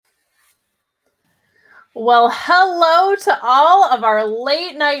Well, hello to all of our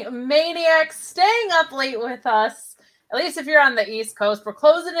late night maniacs staying up late with us. At least if you're on the East Coast, we're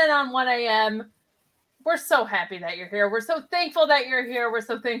closing in on 1 a.m. We're so happy that you're here. We're so thankful that you're here. We're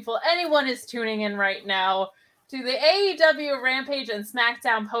so thankful anyone is tuning in right now to the AEW Rampage and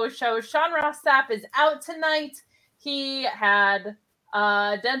Smackdown post show. Sean Ross Sapp is out tonight. He had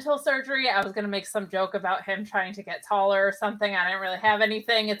dental surgery. I was going to make some joke about him trying to get taller or something. I didn't really have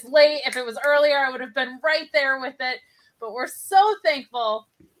anything. It's late. If it was earlier, I would have been right there with it. But we're so thankful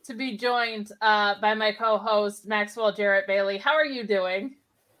to be joined by my co-host, Maxwell Jarrett Bailey. How are you doing?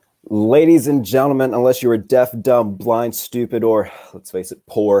 Ladies and gentlemen, unless you are deaf, dumb, blind, stupid, or, let's face it,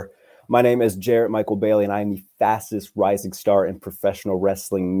 poor, my name is Jarrett Michael Bailey, and I am the fastest rising star in professional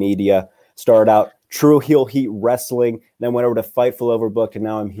wrestling media. Started out True Heel Heat Wrestling, then went over to Fightful Overbooked, and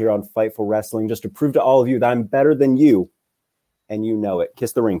now I'm here on Fightful Wrestling just to prove to all of you that I'm better than you, and you know it.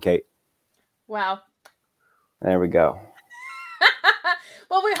 Kiss the ring, Kate. Wow. There we go.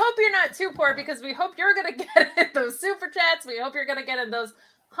 Well, we hope you're not too poor because we hope you're going to get in those super chats. We hope you're going to get in those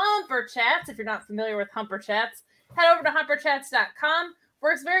Humper Chats. If you're not familiar with Humper Chats, head over to humperchats.com.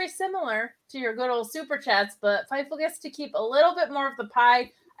 Works very similar to your good old super chats, but Fightful gets to keep a little bit more of the pie.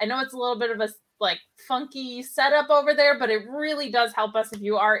 I know it's a little bit of a funky setup over there, but it really does help us if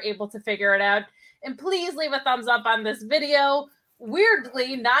you are able to figure it out. And please leave a thumbs up on this video.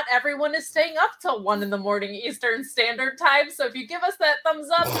 Weirdly, not everyone is staying up till 1 a.m. Eastern Standard Time. So if you give us that thumbs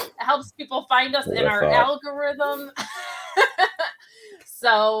up, it helps people find us in our algorithm.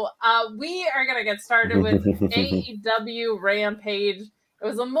 So we are going to get started with AEW Rampage. It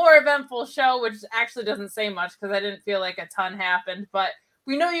was a more eventful show, which actually doesn't say much because I didn't feel like a ton happened. But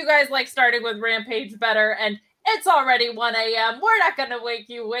we know you guys like starting with Rampage better, and it's already 1 a.m. We're not going to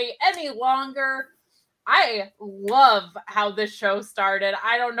wait any longer. I love how this show started.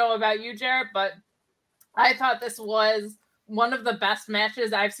 I don't know about you, Jarrett, but I thought this was one of the best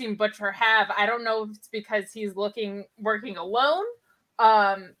matches I've seen Butcher have. I don't know if it's because he's working alone,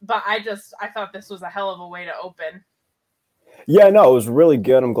 but I thought this was a hell of a way to open. Yeah, no, it was really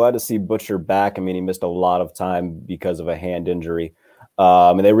good. I'm glad to see Butcher back. I mean, he missed a lot of time because of a hand injury.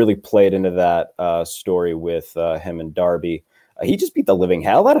 And they really played into that story with him and Darby. He just beat the living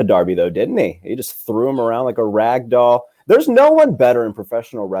hell out of Darby, though, didn't he? He just threw him around like a rag doll. There's no one better in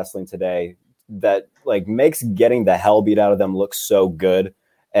professional wrestling today that makes getting the hell beat out of them look so good,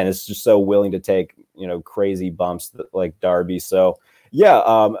 and is just so willing to take crazy bumps like Darby. So yeah,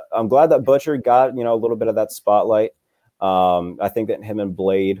 I'm glad that Butcher got a little bit of that spotlight. I think that him and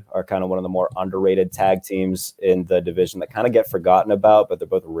Blade are kind of one of the more underrated tag teams in the division that kind of get forgotten about, but they're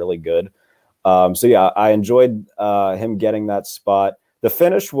both really good. So yeah, I enjoyed him getting that spot. The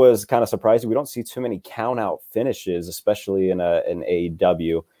finish was kind of surprising. We don't see too many count out finishes, especially in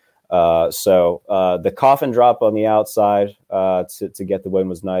AEW. So the coffin drop on the outside to get the win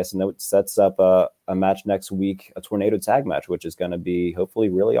was nice. And it sets up a match next week, a tornado tag match, which is going to be hopefully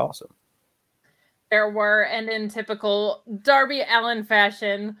really awesome. There were, and in typical Darby Allin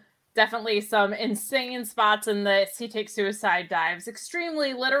fashion, definitely some insane spots in this. He takes suicide dives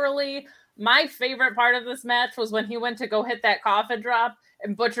extremely literally. My favorite part of this match was when he went to go hit that coffin drop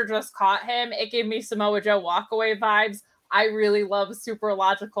and Butcher just caught him. It gave me Samoa Joe walkaway vibes. I really love super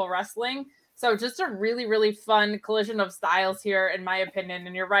logical wrestling. So just a really, really fun collision of styles here, in my opinion.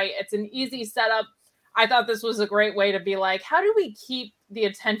 And you're right, it's an easy setup. I thought this was a great way to be like, how do we keep the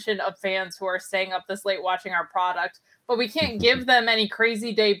attention of fans who are staying up this late watching our product, but we can't give them any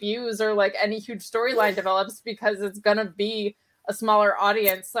crazy debuts or any huge storyline develops because it's going to be a smaller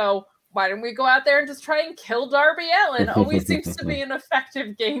audience. So why don't we go out there and just try and kill Darby Allin? Always seems to be an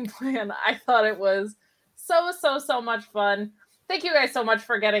effective game plan. I thought it was so much fun. Thank you guys so much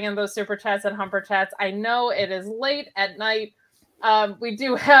for getting in those super chats and humper chats. I know it is late at night. We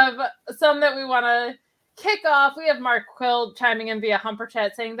do have some that we want to kick off. We have Mark Quill chiming in via Humper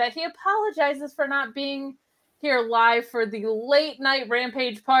Chat saying that he apologizes for not being here live for the late night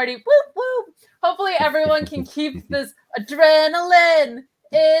Rampage party. Whoop, whoop. Hopefully everyone can keep this adrenaline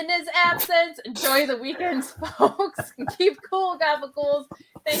in his absence. Enjoy the weekends, folks. Keep cool, gabagools.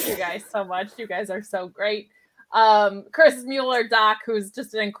 Thank you guys so much. You guys are so great. Chris Mueller Doc, who's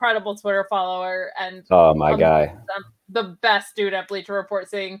just an incredible Twitter follower and my guy, the best dude at Bleacher Report,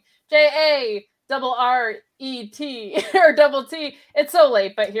 saying JARRET or double T. It's so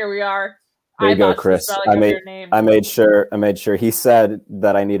late, but here we are. There you go, Chris. I made sure. He said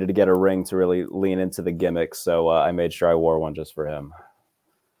that I needed to get a ring to really lean into the gimmick, so I made sure I wore one just for him.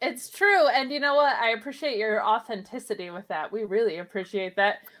 It's true. And you know what? I appreciate your authenticity with that. We really appreciate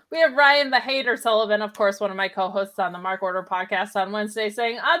that. We have Ryan the Hater Sullivan, of course, one of my co-hosts on the Mark Order podcast on Wednesday,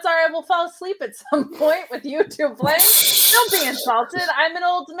 saying, odds are I will fall asleep at some point with YouTube playing. Don't be insulted. I'm an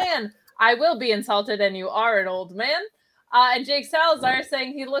old man. I will be insulted, and you are an old man. And Jake Salazar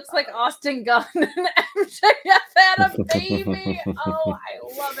saying he looks like Austin Gunn and MJF had a baby. Oh,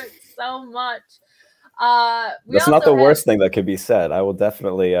 I love it so much. That's not the worst thing that could be said. I will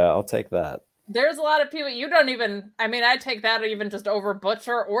definitely, I'll take that. There's a lot of people you don't even, I mean, I take that even just over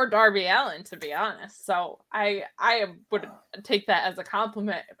Butcher or Darby Allin, to be honest. So I would take that as a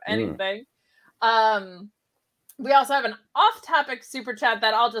compliment, if anything. We also have an off-topic super chat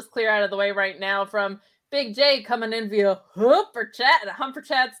that I'll just clear out of the way right now from Big J coming in via Humperchat at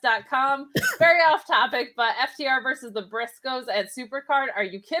humperchats.com. Very off topic, but FTR versus the Briscoes at Supercard. Are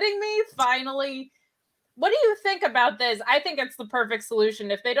you kidding me? Finally. What do you think about this? I think it's the perfect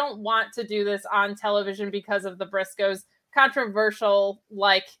solution. If they don't want to do this on television because of the Briscoes, controversial,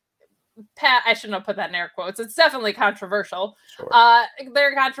 like Pat, I shouldn't have put that in air quotes. It's definitely controversial. Sure.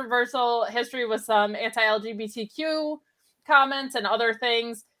 Their controversial history with some anti-LGBTQ comments and other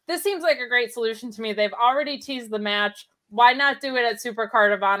things. This seems like a great solution to me. They've already teased the match. Why not do it at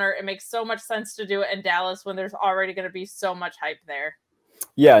Supercard of Honor? It makes so much sense to do it in Dallas when there's already going to be so much hype there.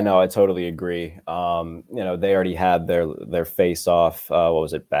 Yeah, no, I totally agree. They already had their face off. What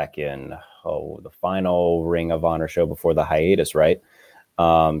was it back in the final Ring of Honor show before the hiatus, right?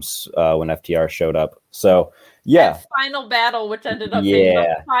 When FTR showed up. So yeah, that final battle, which ended up being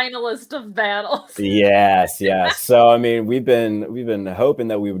the finalist of battles. yes. So I mean, we've been hoping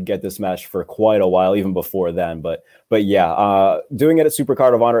that we would get this match for quite a while, even before then. But yeah, doing it at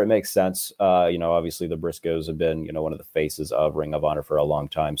Supercard of Honor, it makes sense. Obviously the Briscoes have been one of the faces of Ring of Honor for a long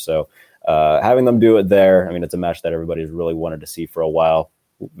time. So having them do it there, I mean, it's a match that everybody's really wanted to see for a while.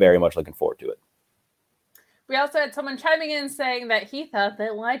 Very much looking forward to it. We also had someone chiming in saying that he thought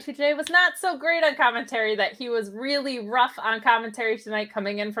that Y2J was not so great on commentary, that he was really rough on commentary tonight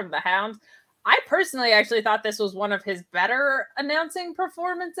coming in from the Hound. I personally actually thought this was one of his better announcing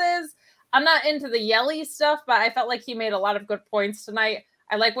performances. I'm not into the yelly stuff, but I felt like he made a lot of good points tonight.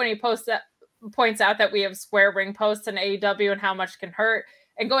 I like when he points out that we have square ring posts in AEW and how much can hurt.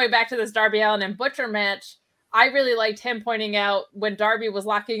 And going back to this Darby Allin and Butcher match, I really liked him pointing out when Darby was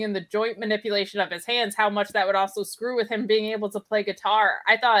locking in the joint manipulation of his hands, how much that would also screw with him being able to play guitar.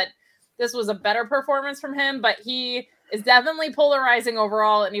 I thought this was a better performance from him, but he is definitely polarizing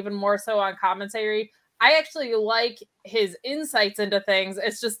overall and even more so on commentary. I actually like his insights into things.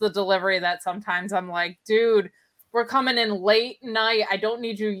 It's just the delivery that sometimes I'm like, dude, we're coming in late night. I don't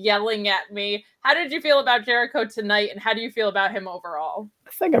need you yelling at me. How did you feel about Jericho tonight, and how do you feel about him overall?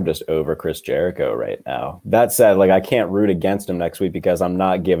 I think I'm just over Chris Jericho right now. That said, I can't root against him next week because I'm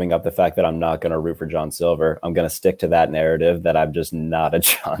not giving up the fact that I'm not going to root for John Silver. I'm going to stick to that narrative that I'm just not a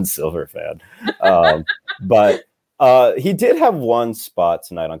John Silver fan. But he did have one spot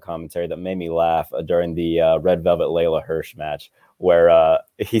tonight on commentary that made me laugh during the Red Velvet Layla Hirsch match, where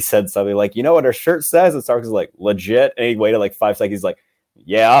he said something like, you know what her shirt says? And Starks is like, legit. And he waited 5 seconds. He's like,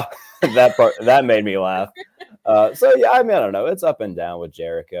 yeah, that part, that made me laugh. So yeah, I mean, I don't know. It's up and down with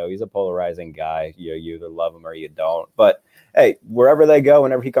Jericho. He's a polarizing guy. You either love him or you don't. But hey, wherever they go,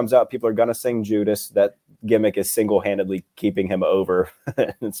 whenever he comes out, people are going to sing Judas. That gimmick is single-handedly keeping him over.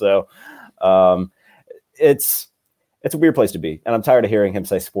 And so it's a weird place to be. And I'm tired of hearing him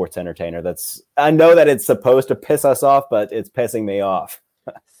say sports entertainer. I know that it's supposed to piss us off, but it's pissing me off.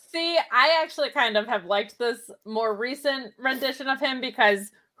 See, I actually kind of have liked this more recent rendition of him because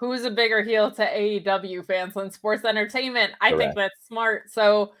who's a bigger heel to AEW fans than sports entertainment? I think that's smart.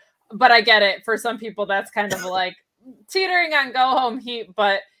 So, but I get it. For some people, that's kind of like teetering on go home heat,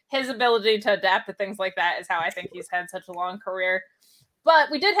 but his ability to adapt to things like that is how I think he's had such a long career.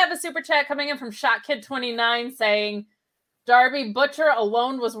 But we did have a super chat coming in from ShotKid29 saying, Darby Butcher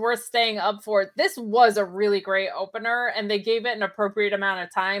alone was worth staying up for. This was a really great opener, and they gave it an appropriate amount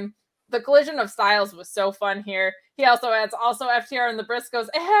of time. The collision of styles was so fun here. He also adds, FTR and the Briscoes.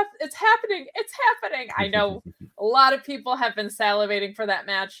 It's happening. It's happening. I know a lot of people have been salivating for that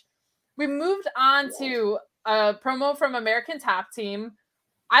match. We moved on to a promo from American Top Team.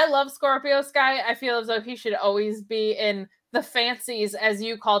 I love Scorpio Sky. I feel as though he should always be in the fancies, as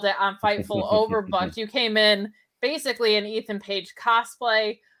you called it on Fightful, overbooked. You came in basically an Ethan Page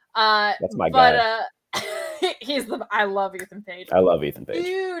cosplay. That's my guy. I love Ethan Page. I love Ethan Page.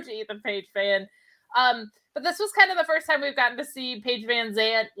 Huge Ethan Page fan. But this was kind of the first time we've gotten to see Paige Van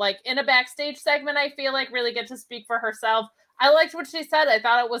Zandt in a backstage segment. I feel like really get to speak for herself. I liked what she said. I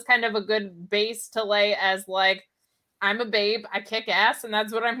thought it was kind of a good base to lay as I'm a babe. I kick ass, and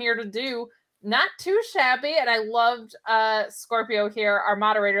that's what I'm here to do. Not too shabby. And I loved Scorpio here, our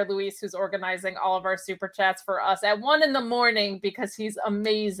moderator, Luis, who's organizing all of our super chats for us at 1 a.m. because he's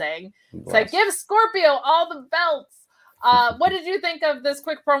amazing. So give Scorpio all the belts. What did you think of this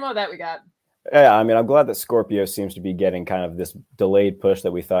quick promo that we got? Yeah, I mean, I'm glad that Scorpio seems to be getting kind of this delayed push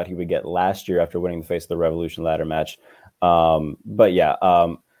that we thought he would get last year after winning the Face of the Revolution ladder match. But yeah,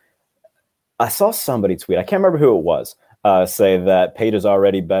 I saw somebody tweet, I can't remember who it was, say that Paige is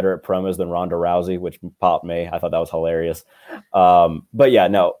already better at promos than Ronda Rousey, which popped me. I thought that was hilarious. But yeah,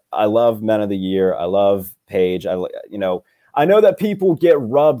 no, I love Men of the Year. I love Paige. I know that people get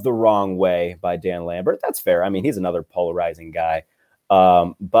rubbed the wrong way by Dan Lambert. That's fair. I mean, he's another polarizing guy.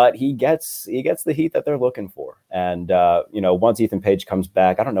 But he gets the heat that they're looking for. And, once Ethan Page comes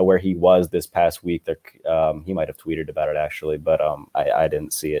back, I don't know where he was this past week. He might have tweeted about it actually, but I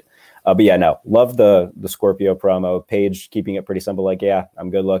didn't see it. But yeah, no, love the Scorpio promo. Page keeping it pretty simple. Like, yeah, I'm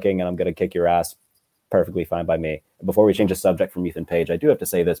good looking and I'm going to kick your ass. Perfectly fine by me. Before we change the subject from Ethan Page, I do have to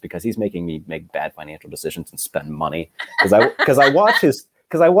say this because he's making me make bad financial decisions and spend money because I watch his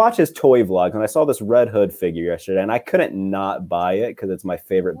toy vlogs, and I saw this Red Hood figure yesterday, and I couldn't not buy it because it's my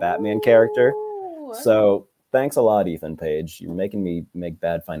favorite Batman character. So thanks a lot, Ethan Page. You're making me make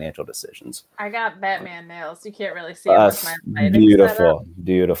bad financial decisions. I got Batman nails. You can't really see them with my beautiful,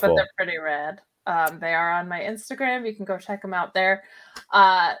 but they're pretty rad. They are on my Instagram. You can go check them out there.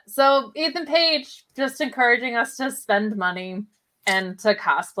 So Ethan Page just encouraging us to spend money and to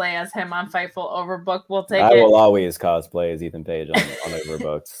cosplay as him on Fightful Overbooked. We'll take I will always cosplay as Ethan Page on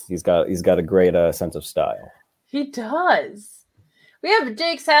Overbooked. He's got a great sense of style. He does. We have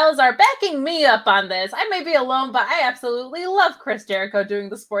Jake Salazar backing me up on this. I may be alone, but I absolutely love Chris Jericho doing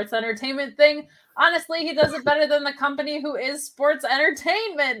the sports entertainment thing. Honestly, he does it better than the company who is sports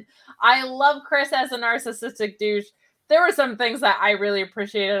entertainment. I love Chris as a narcissistic douche. There were some things that I really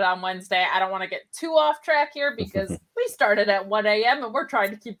appreciated on Wednesday. I don't want to get too off track here because we started at 1 a.m. and we're trying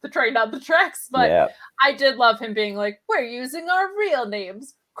to keep the train on the tracks. But yeah. I did love him being like, we're using our real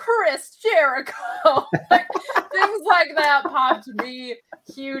names. Chris Jericho. Things like that popped me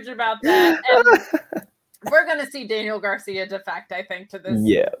huge about that. And we're going to see Daniel Garcia defect, I think, to this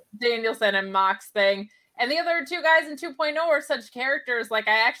Danielson and Mox thing. And the other two guys in 2.0 are such characters. Like,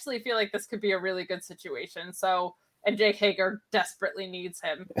 I actually feel like this could be a really good situation. So, and Jake Hager desperately needs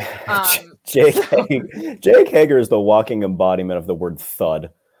him. Jake Hager is the walking embodiment of the word thud.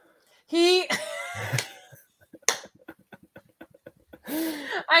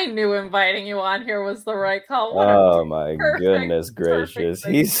 I knew inviting you on here was the right call. Oh my goodness gracious.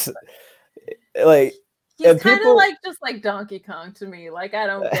 He's like, he's kind of like just like Donkey Kong to me. Like, I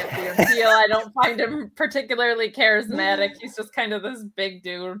don't get the appeal. I don't find him particularly charismatic. He's just kind of this big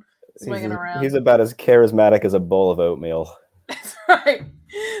dude swinging around. He's about as charismatic as a bowl of oatmeal. That's right.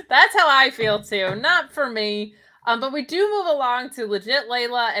 That's how I feel too. Not for me. But we do move along to Legit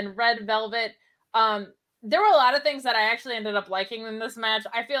Layla and Red Velvet. There were a lot of things that I actually ended up liking in this match.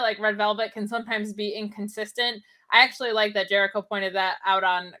 I feel like Red Velvet can sometimes be inconsistent. I actually like that Jericho pointed that out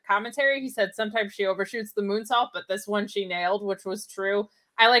on commentary. He said sometimes she overshoots the moonsault, but this one she nailed, which was true.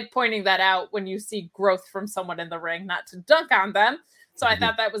 I like pointing that out when you see growth from someone in the ring, not to dunk on them. So I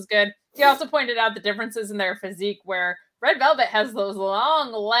thought that was good. He also pointed out the differences in their physique where Red Velvet has those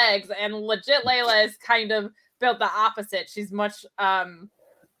long legs and Legit Layla is kind of built the opposite. She's much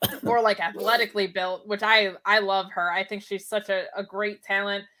more like athletically built, which I love her. I think she's such a great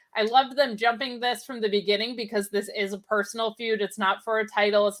talent. I loved them jumping this from the beginning because this is a personal feud. It's not for a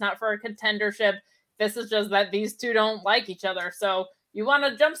title. It's not for a contendership. This is just that these two don't like each other. So you want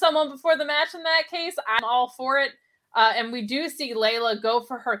to jump someone before the match in that case? I'm all for it. And we do see Layla go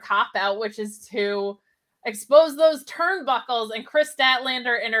for her cop-out, which is to expose those turnbuckles, and Chris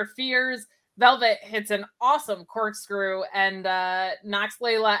Statlander interferes. Velvet hits an awesome corkscrew and knocks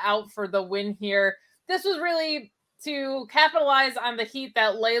Layla out for the win here. This was really to capitalize on the heat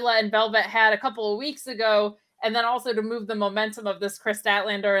that Layla and Velvet had a couple of weeks ago, and then also to move the momentum of this Chris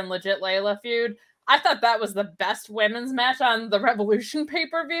Statlander and Legit Layla feud. I thought that was the best women's match on the Revolution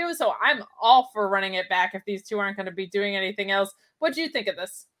pay-per-view, so I'm all for running it back if these two aren't going to be doing anything else. What do you think of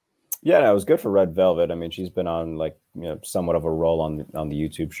this? Yeah, no, it was good for Red Velvet. I mean, she's been on somewhat of a roll on the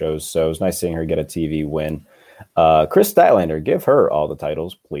YouTube shows, so it was nice seeing her get a TV win. Chris Statlander, give her all the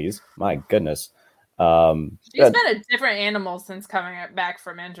titles, please. My goodness. She's been a different animal since coming back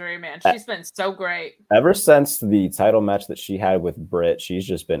from injury, man. She's been so great. Ever since the title match that she had with Britt, she's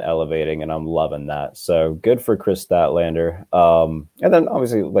just been elevating, and I'm loving that. So good for Chris Statlander. And then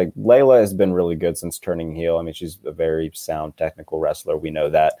obviously, like, Layla has been really good since turning heel. I mean, she's a very sound technical wrestler. We know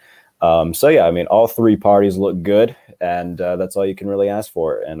that. So yeah, I mean, all three parties look good, and that's all you can really ask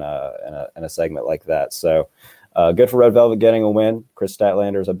for in a segment like that. So good for Red Velvet getting a win. Chris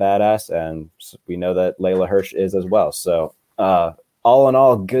Statlander is a badass, and we know that Layla Hirsch is as well. So all in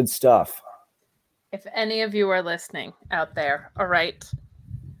all, good stuff. If any of you are listening out there, all right,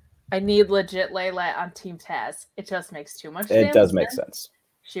 I need legit Layla on Team Taz. It just makes too much sense. It does make sense.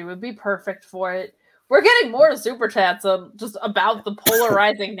 She would be perfect for it. We're getting more super chats just about the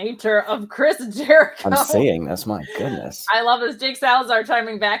polarizing nature of Chris Jericho. I'm seeing this. My goodness. I love this. Jake Salazar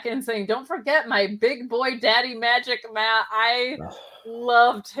chiming back in saying, don't forget my big boy daddy Magic Matt. I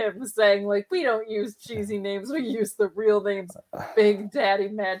loved him saying, like, we don't use cheesy names. We use the real names. Big daddy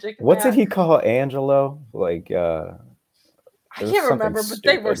Magic Matt. What did he call Angelo? Like, I can't remember, but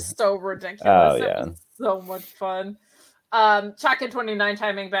they were so ridiculous. Oh, yeah. It was so much fun. Chocolate29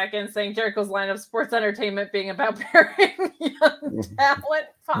 chiming back in saying Jericho's line of sports entertainment being about pairing young talent.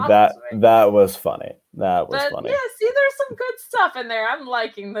 That was funny. That was funny. Yeah, see, there's some good stuff in there. I'm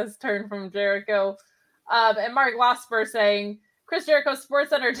liking this turn from Jericho. And Mark Losper saying Chris Jericho's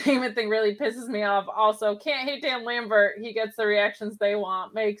sports entertainment thing really pisses me off. Also, can't hate Dan Lambert. He gets the reactions they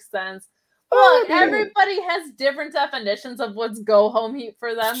want. Makes sense. Look, everybody has different definitions of what's go home heat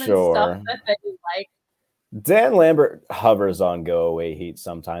for them and stuff that they like. Dan Lambert hovers on go away heat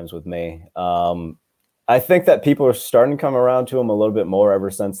sometimes with me. I think that people are starting to come around to him a little bit more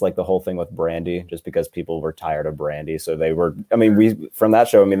ever since like the whole thing with Brandy, just because people were tired of Brandy. So they were, from that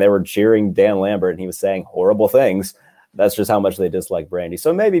show, they were cheering Dan Lambert and he was saying horrible things. That's just how much they dislike Brandy.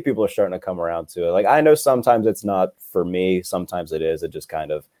 So maybe people are starting to come around to it. Like, I know sometimes it's not for me. Sometimes it is. It just kind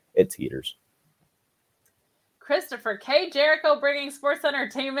of, it teeters. Christopher K. Jericho bringing sports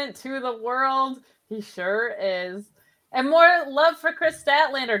entertainment to the world. He sure is. And more love for Chris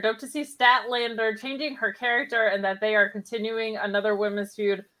Statlander. Dope to see Statlander changing her character and that they are continuing another women's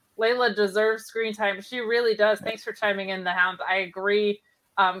feud. Layla deserves screen time. She really does. Thanks for chiming in, The Hound. I agree.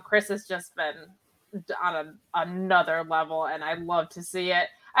 Chris has just been on another level, and I love to see it.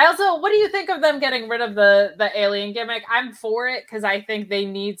 I also, what do you think of them getting rid of the alien gimmick? I'm for it because I think they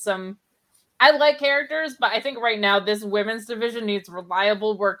need some... I like characters, but I think right now this women's division needs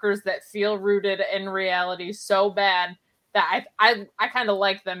reliable workers that feel rooted in reality so bad that I kind of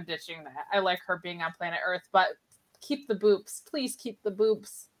like them ditching that. I like her being on planet Earth, but keep the boops. Please keep the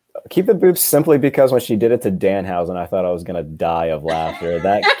boops. Keep the boops simply because when she did it to Danhausen, I thought I was going to die of laughter.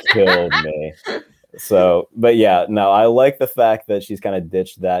 That killed me. So, but yeah, no, I like the fact that she's kind of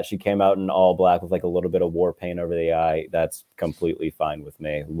ditched that. She came out in all black with like a little bit of war paint over the eye. That's completely fine with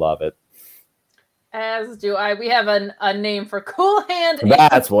me. Love it. As do I. We have a name for Cool Hand.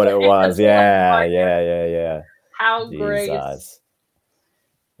 That's what it was. Yeah. How great.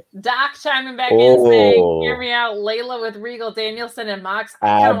 Doc chiming back in saying, hear me out, Layla with Regal, Danielson, and Mox. I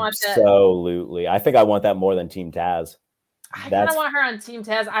kind of want that. Absolutely. I think I want that more than Team Taz. I kind of want her on Team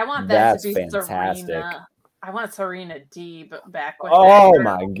Taz. I want that to be fantastic. Serena. I want Serena D back with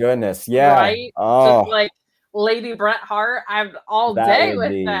my goodness. Yeah. Right? Oh. Just like Lady Bret Hart. I'm all day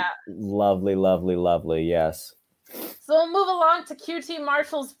with that. Lovely. Yes. So we'll move along to QT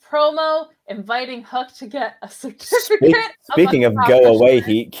Marshall's promo inviting Hook to get a certificate. Speaking of go away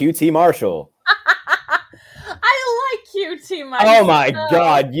heat, QT Marshall. I like QT Marshall. Oh my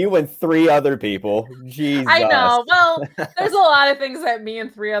God, you and 3 other people. Jesus. I know. Well, there's a lot of things that me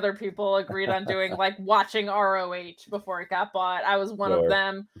and 3 other people agreed on doing, like watching ROH before it got bought. I was one of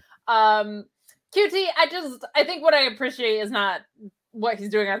them. QT, I think what I appreciate is not what he's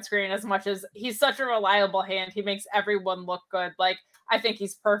doing on screen as much as he's such a reliable hand. He makes everyone look good. Like, I think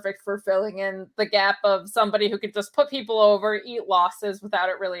he's perfect for filling in the gap of somebody who could just put people over, eat losses without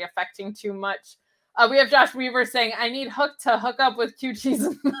it really affecting too much. We have Josh Weaver saying, I need Hook to hook up with QT's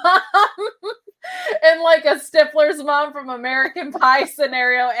mom in like a Stifler's mom from American Pie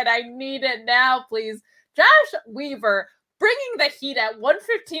scenario, and I need it now, please. Josh Weaver bringing the heat at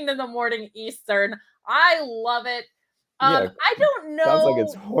 1:15 in the morning Eastern. I love it. I don't know. Sounds like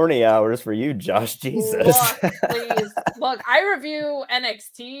it's horny hours for you, Josh. Jesus. Look, please. Look, I review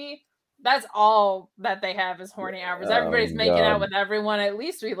NXT. That's all that they have is horny hours. Everybody's making out with everyone. At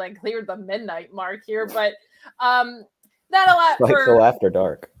least we like cleared the midnight mark here, but not a lot like for till after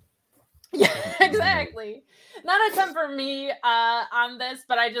dark. Yeah, exactly. Not a ton for me on this,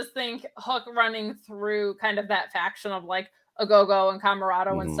 but I just think Hook running through kind of that faction of like Ogogo and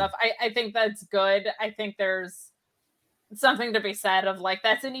Camarado and stuff. I think that's good. I think there's something to be said of like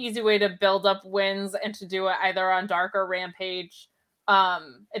that's an easy way to build up wins and to do it either on Dark or Rampage.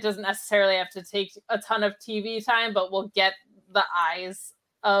 It doesn't necessarily have to take a ton of TV time, but we'll get the eyes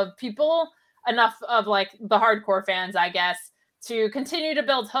of people, enough of like the hardcore fans, I guess, to continue to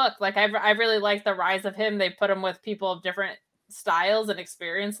build Hook. Like I really like the rise of him. They put him with people of different styles and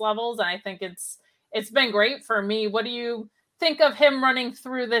experience levels, and I think it's been great for me. What do you think of him running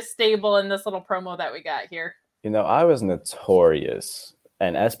through this stable in this little promo that we got here? I was notorious,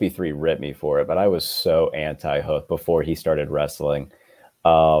 and SB3 ripped me for it, but I was so anti-Hook before he started wrestling.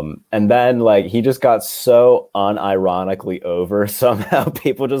 And then like he just got so unironically over. Somehow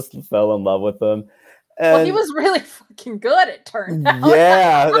people just fell in love with him. And well, he was really fucking good, it turned out.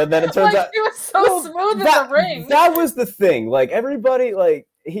 Yeah, and then it turns out he was so smooth in the ring. That was the thing. Like everybody, like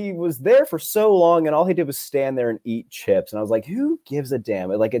he was there for so long, and all he did was stand there and eat chips. And I was like, who gives a damn?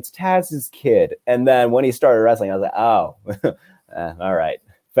 Like it's Taz's kid. And then when he started wrestling, I was like, oh, all right.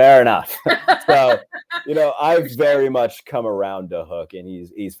 Fair enough. So, I've very much come around to Hook, and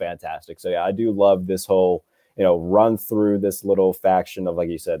he's fantastic. So yeah, I do love this whole, run through this little faction of, like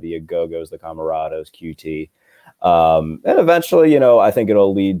you said, the Agogos, the Camarados, QT. And eventually, I think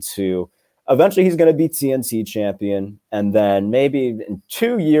it'll lead to, eventually he's going to be TNT champion. And then maybe in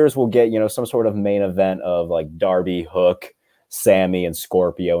 2 years, we'll get, some sort of main event of like Darby, Hook, Sammy, and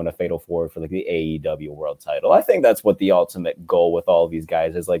Scorpio in a fatal four for like the AEW world title. I think that's what the ultimate goal with all of these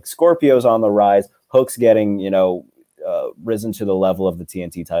guys is. Like Scorpio's on the rise, Hook's getting, risen to the level of the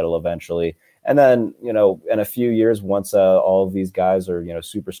TNT title eventually. And then, in a few years, once all of these guys are,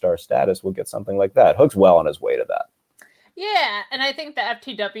 superstar status, we'll get something like that. Hook's well on his way to that. Yeah, and I think the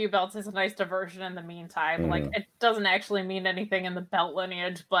FTW belt is a nice diversion in the meantime. Like, it doesn't actually mean anything in the belt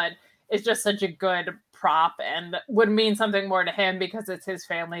lineage, but it's just such a good prop and would mean something more to him because it's his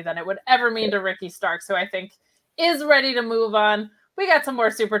family than it would ever mean to Ricky Starks, who I think is ready to move on. We got some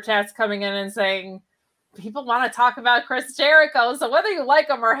more super chats coming in and saying, people want to talk about Chris Jericho, so whether you like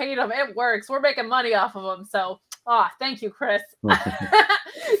him or hate him, it works. We're making money off of him, so thank you, Chris.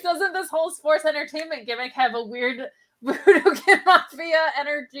 Doesn't this whole sports entertainment gimmick have a weird Voodoo Kid Mafia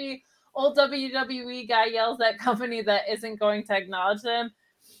energy? Old WWE guy yells at company that isn't going to acknowledge them.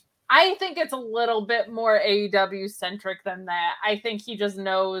 I think it's a little bit more AEW-centric than that. I think he just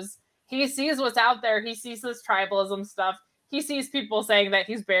knows, he sees what's out there. He sees this tribalism stuff. He sees people saying that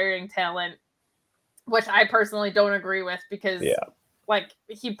he's burying talent, which I personally don't agree with because, like,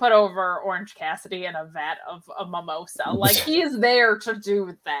 he put over Orange Cassidy in a vat of a mimosa. Like, he is there to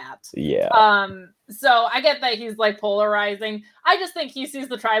do that. Yeah. So I get that he's, like, polarizing. I just think he sees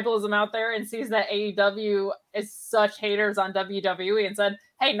the tribalism out there and sees that AEW is such haters on WWE and said,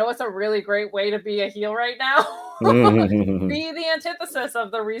 hey, no, it's a really great way to be a heel right now. Be the antithesis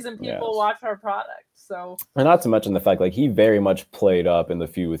of the reason people watch our product. So, and not to mention the fact, like, he very much played up in the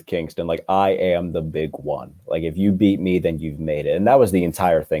feud with Kingston. Like, I am the big one. Like, if you beat me, then you've made it. And that was the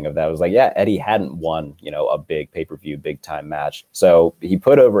entire thing of that. It was like, yeah, Eddie hadn't won, a big pay-per-view, big time match. So he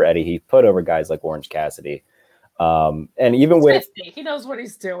put over Eddie. He put over guys like Orange Cassidy. And even he's with 50. He knows what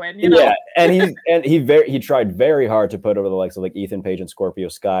he's doing, you know? Yeah, and he tried very hard to put over the likes of like Ethan Page and Scorpio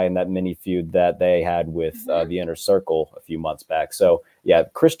Sky in that mini feud that they had with the Inner Circle a few months back. So yeah,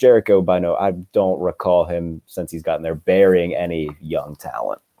 Chris Jericho, I don't recall him since he's gotten there burying any young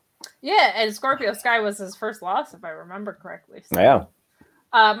talent. Yeah, and Scorpio Sky was his first loss, if I remember correctly. So. Yeah.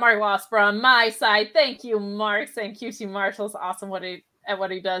 Mark Wasbro on my side. Thank you, Mark. Saying QT Marshall's awesome what he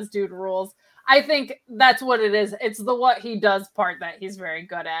does. Dude rules. I think that's what it is. It's the what he does part that he's very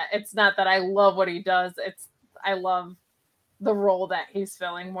good at. It's not that I love what he does. I love the role that he's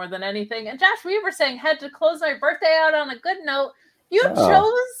filling more than anything. And Josh Weaver saying, had to close my birthday out on a good note. You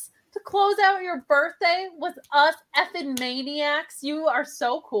chose to close out your birthday with us effing maniacs. You are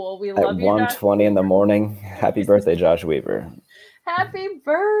so cool. We love you, Josh. At 1:20 in the morning. Happy birthday, Josh Weaver. Happy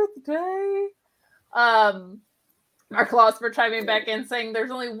birthday. Mark Losper chiming back in saying there's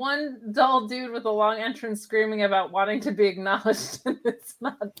only one dull dude with a long entrance screaming about wanting to be acknowledged, and it's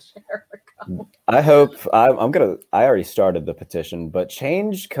not Jericho. I hope I already started the petition, but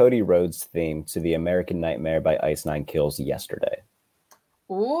change Cody Rhodes' theme to the American Nightmare by Ice Nine Kills yesterday.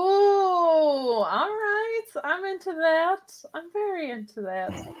 Ooh, all right. I'm into that. I'm very into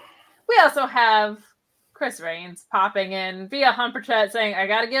that. We also have Chris Reigns popping in via Humper Chat saying, I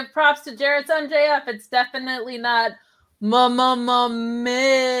got to give props to Jarrett's on JF. It's definitely not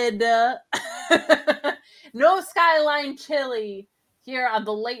mid. No Skyline Chili here on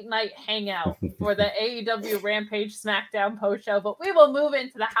the late night hangout for the AEW Rampage Smackdown post show. But we will move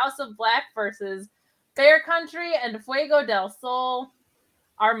into the House of Black versus Bear Country and Fuego del Sol.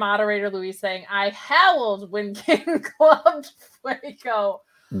 Our moderator, Luis, saying, I howled when King clubbed Fuego.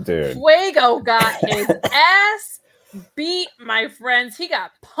 Dude. Fuego got his ass beat, my friends. He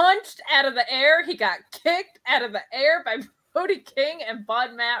got punched out of the air. He got kicked out of the air by Brody King and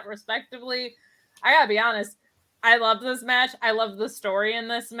Bud Matt, respectively. I gotta be honest, I love this match. I love the story in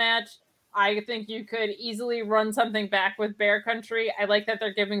this match. I think you could easily run something back with Bear Country. I like that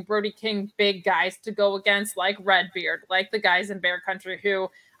they're giving Brody King big guys to go against, like Redbeard, like the guys in Bear Country, who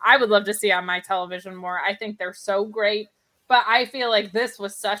I would love to see on my television more. I think they're so great. But I feel like this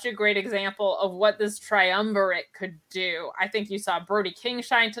was such a great example of what this triumvirate could do. I think you saw Brody King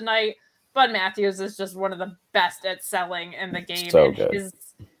shine tonight. Bud Matthews is just one of the best at selling in the game. So and good.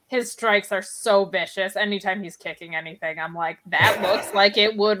 his strikes are so vicious. Anytime he's kicking anything, I'm like, that looks like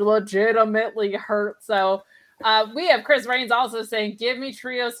it would legitimately hurt. So we have Chris Reigns also saying, give me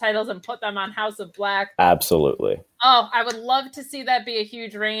trios titles and put them on House of Black. Absolutely. Oh, I would love to see that be a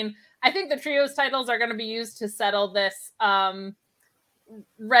huge reign. I think the trios titles are going to be used to settle this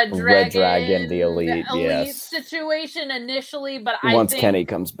Red Dragon, the Elite yes. situation initially, but once Kenny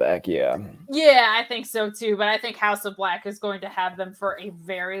comes back, yeah, I think so too. But I think House of Black is going to have them for a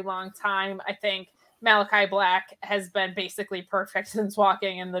very long time. I think Malachi Black has been basically perfect since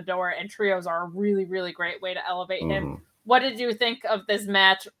walking in the door, and trios are a really, really great way to elevate him. What did you think of this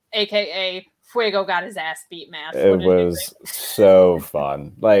match, aka Fuego got his ass beat match? It was so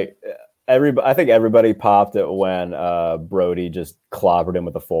fun. Like I think everybody popped it when Brody just clobbered him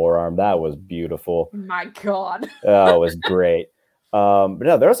with a forearm. That was beautiful. My God. It was great. But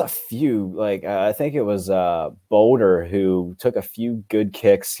no, there was a few, like I think it was Boulder who took a few good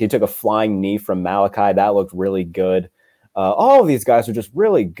kicks. He took a flying knee from Malachi. That looked really good. All of these guys are just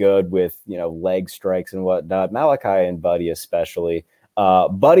really good with, leg strikes and whatnot. Malachi and Buddy especially.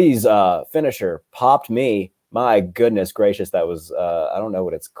 Buddy's finisher popped me. My goodness gracious, that was, I don't know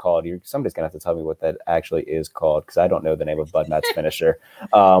what it's called. Somebody's going to have to tell me what that actually is called, because I don't know the name of Bud Matt's finisher.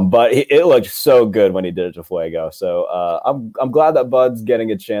 But it looked so good when he did it to Fuego. So I'm glad that Bud's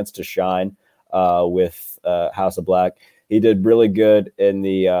getting a chance to shine with House of Black. He did really good in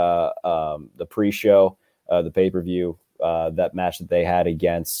the pre-show, the pay-per-view. That match that they had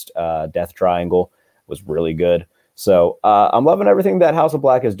against Death Triangle was really good. So I'm loving everything that House of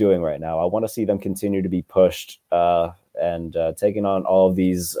Black is doing right now. I want to see them continue to be pushed and taking on all of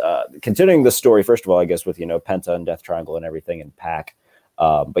these, continuing the story, first of all, I guess, with, Penta and Death Triangle and everything and Pac.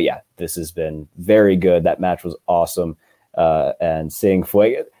 But yeah, this has been very good. That match was awesome. And seeing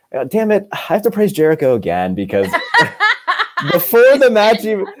Fuego, damn it, I have to praise Jericho again, because before the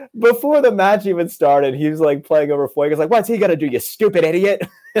match even started, he was like playing over Fuego. He's like, what's he gonna do, you stupid idiot?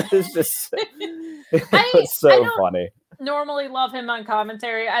 It's just it's so funny. Normally love him on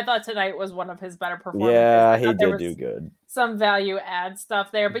commentary. I thought tonight was one of his better performances. Yeah, he did do good. Some value add stuff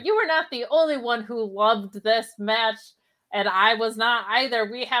there, but you were not the only one who loved this match, and I was not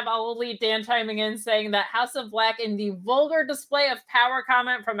either. We have All Elite Dan chiming in saying that House of Black in the vulgar display of power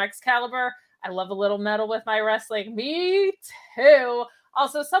comment from Excalibur. I love a little metal with my wrestling. Me too.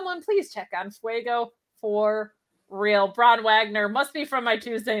 Also, someone please check on Fuego for real. Braun Wagner must be from my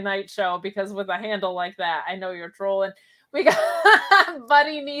Tuesday night show, because with a handle like that, I know you're trolling. We got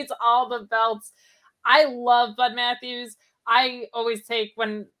Buddy needs all the belts. I love Bud Matthews. I always take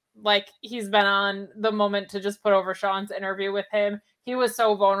when he's been on the moment to just put over Sean's interview with him. He was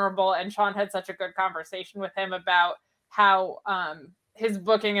so vulnerable, and Sean had such a good conversation with him about how his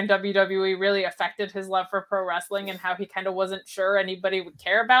booking in WWE really affected his love for pro wrestling, and how he kind of wasn't sure anybody would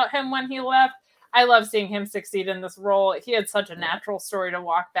care about him when he left. I love seeing him succeed in this role. He had such a natural story to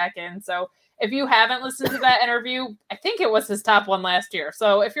walk back in. So if you haven't listened to that interview, I think it was his top one last year.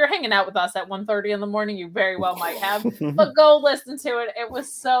 So if you're hanging out with us at 1:30 in the morning, you very well might have. But go listen to it. It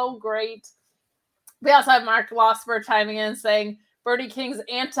was so great. We also have Mark Losper chiming in saying, Brody King's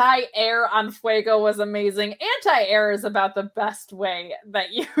anti-air on Fuego was amazing. Anti-air is about the best way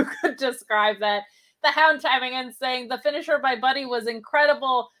that you could describe that. The Hound chiming in saying, the finisher by Buddy was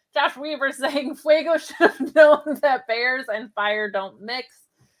incredible. Josh Weaver saying, Fuego should have known that bears and fire don't mix.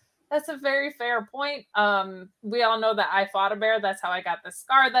 That's a very fair point. We all know that I fought a bear. That's how I got the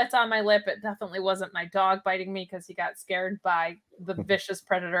scar that's on my lip. It definitely wasn't my dog biting me because he got scared by the vicious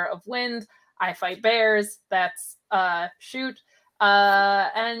predator of wind. I fight bears. That's shoot.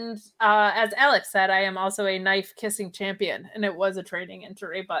 And as Alex said, I am also a knife kissing champion, and it was a training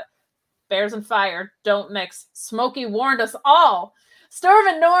injury, but bears and fire don't mix. Smokey warned us all. Storm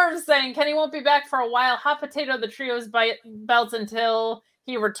and Norm saying Kenny won't be back for a while. Hot potato the trios belts until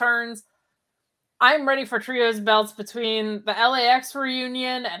he returns. I'm ready for trios belts between the LAX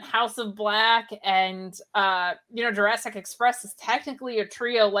reunion and House of Black, and Jurassic Express is technically a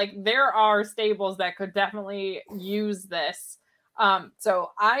trio. Like, there are stables that could definitely use this.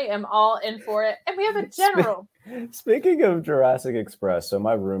 So I am all in for it. And we have a general. Speaking of Jurassic Express, so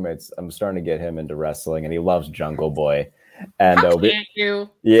my roommate's, I'm starting to get him into wrestling, and he loves Jungle Boy. And How can't you?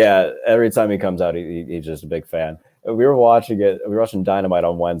 Yeah, every time he comes out, he's just a big fan. We were watching Dynamite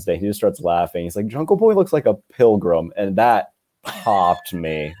on Wednesday. He just starts laughing. He's like, Jungle Boy looks like a pilgrim. And that popped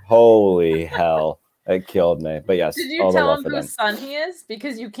me. Holy hell. It killed me. But yes, did you all the tell love him for them. whose son he is?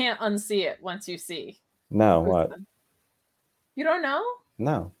 Because you can't unsee it once you see. No, what? Son. You don't know?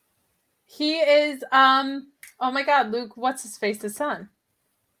 No. He is, oh my God, Luke, what's his face's son?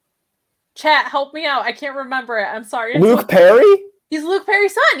 Chat, help me out. I can't remember it. I'm sorry. Luke Perry? He's Luke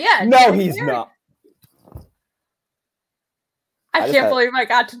Perry's son, yeah. No, he's not. I can't believe I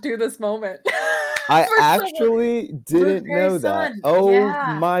got to do this moment. I actually didn't know that. Oh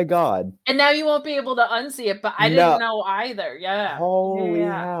my God. And now you won't be able to unsee it, but I didn't know either. Yeah. Holy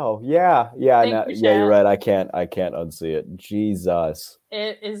hell. Yeah. You're right. I can't unsee it. Jesus.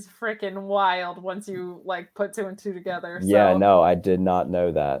 It is freaking wild once you like put two and two together. Yeah, no, I did not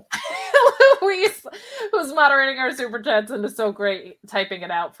know that. Luis, who's moderating our super chats and is so great typing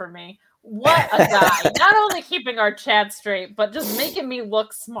it out for me. What a guy. Not only keeping our chat straight, but just making me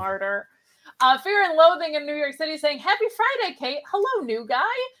look smarter. Fear and Loathing in New York City saying, Happy Friday, Kate. Hello, new guy.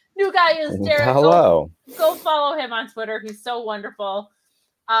 New guy is Derek. Hello. Go follow him on Twitter. He's so wonderful.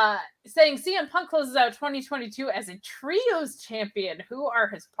 Saying CM Punk closes out 2022 as a trios champion. Who are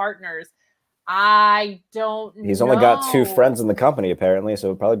his partners? I don't know. He's only got 2 friends in the company, apparently, so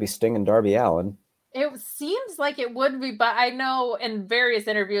it would probably be Sting and Darby Allin. It seems like it would be, but I know in various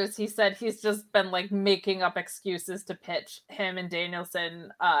interviews he said he's just been like making up excuses to pitch him and Danielson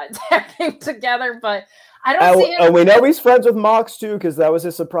tagging together, but I don't see him. And we know he's friends with Mox too, because that was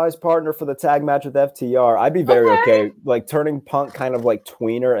his surprise partner for the tag match with FTR. I'd be very okay like turning Punk kind of like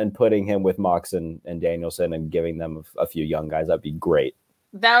tweener and putting him with Mox and Danielson and giving them a few young guys. That'd be great.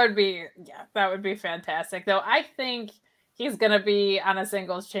 That would be fantastic. Though I think he's gonna be on a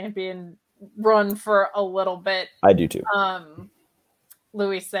singles champion run for a little bit. I do too.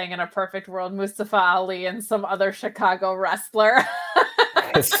 Louis saying in a perfect world, Mustafa Ali and some other Chicago wrestler.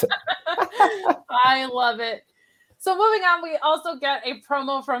 I love it. So moving on, we also get a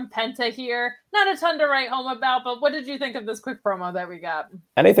promo from Penta here. Not a ton to write home about, but what did you think of this quick promo that we got?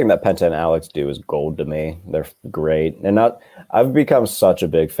 Anything that Penta and Alex do is gold to me. They're great. And I've become such a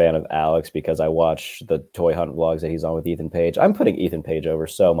big fan of Alex because I watch the Toy Hunt vlogs that he's on with Ethan Page. I'm putting Ethan Page over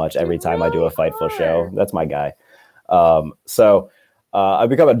so much every time I do a Fightful show. That's my guy. So I've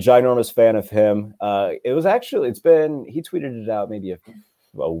become a ginormous fan of him. He tweeted it out maybe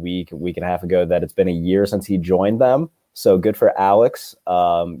a week and a half ago that it's been a year since he joined them. So good for Alex.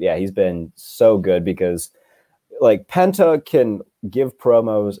 He's been so good because like Penta can give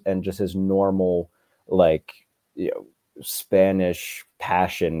promos and just his normal, like, Spanish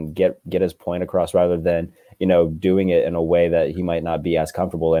passion, get his point across rather than, doing it in a way that he might not be as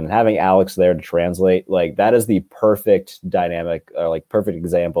comfortable in. And having Alex there to translate, like that is the perfect dynamic, perfect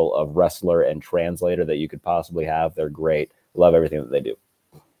example of wrestler and translator that you could possibly have. They're great. Love everything that they do.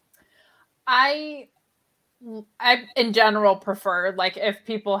 I in general prefer like if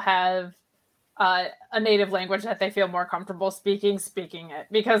people have a native language that they feel more comfortable speaking it,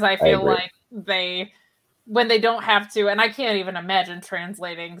 because I feel like when they don't have to, and I can't even imagine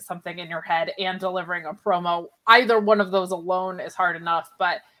translating something in your head and delivering a promo. Either one of those alone is hard enough,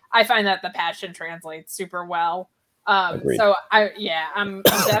 but I find that the passion translates super well. So I'm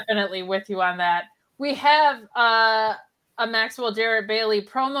definitely with you on that. We have a Maxwell Jarrett Bailey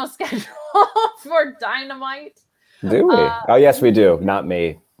promo schedule for Dynamite. Do we? Oh, yes, we do. Not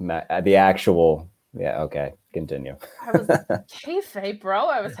me. The actual. Yeah. Okay. Continue. I was kayfabe, bro.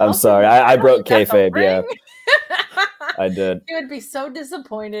 I'm sorry. I broke kayfabe. Yeah. I did. He would be so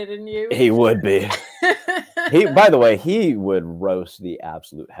disappointed in you. He would be. By the way, he would roast the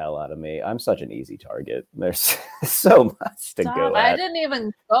absolute hell out of me. I'm such an easy target. There's so much to go at. I didn't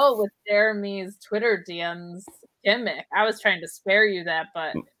even go with Jeremy's Twitter DMs gimmick. I was trying to spare you that,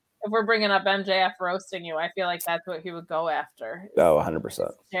 but if we're bringing up MJF roasting you, I feel like that's what he would go after. Oh,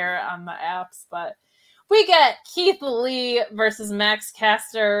 100%. Share it on the apps. But we get Keith Lee versus Max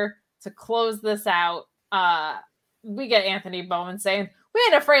Caster to close this out. We get Anthony Bowman saying, "We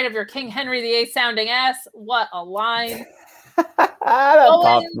ain't afraid of your King Henry VIII sounding ass." What a line. That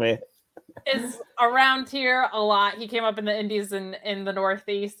popped me. Is around here a lot. He came up in the Indies in the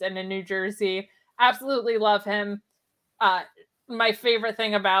Northeast and in New Jersey. Absolutely love him. My favorite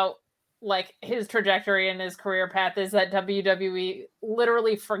thing about like his trajectory and his career path is that WWE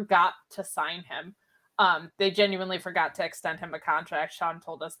literally forgot to sign him. They genuinely forgot to extend him a contract. Sean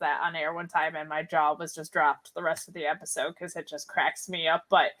told us that on air one time, and my jaw was just dropped the rest of the episode because it just cracks me up.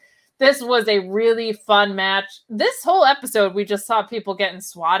 But this was a really fun match. This whole episode, we just saw people getting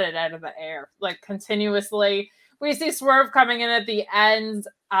swatted out of the air, like continuously. we see Swerve coming in at the end.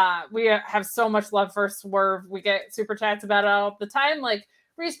 We have so much love for Swerve. We get super chats about it all the time. Like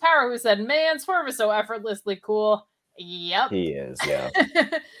Reese Power, who said, man, Swerve is so effortlessly cool. Yep. He is, yeah.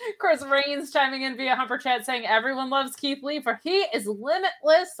 Chris Reigns chiming in via Humper Chat saying, everyone loves Keith Lee, for he is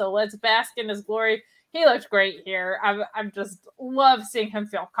limitless, so let's bask in his glory. He looked great here. I just love seeing him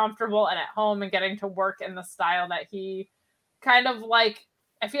feel comfortable and at home and getting to work in the style that he kind of like,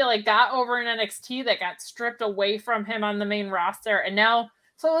 I feel like got over in NXT, that got stripped away from him on the main roster. And now,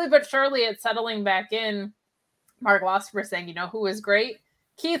 slowly but surely, it's settling back in. Mark Losper saying, you know who is great?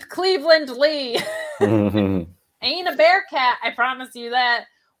 Keith Cleveland Lee. Ain't a Bearcat, I promise you that.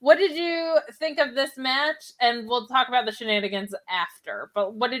 What did you think of this match? And we'll talk about the shenanigans after.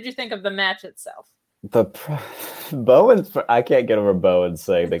 But what did you think of the match itself? Bowens, I can't get over Bowens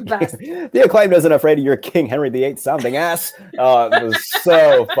saying the Acclaimed isn't afraid of your King Henry VIII sounding ass. It was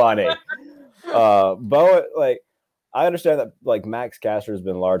so funny. Bowen, like, I understand that like Max Caster has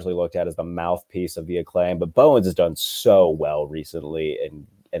been largely looked at as the mouthpiece of the Acclaim, but Bowens has done so well recently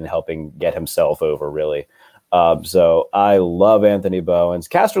in helping get himself over, really. So I love Anthony Bowens.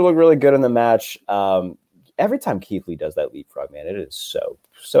 Caster looked really good in the match. Every time Keith Lee does that leapfrog, man, it is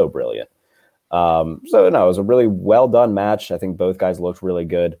so brilliant. So no, it was a really well done match. I think both guys looked really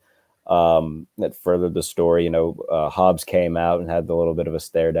good. That furthered the story. Hobbs came out and had a little bit of a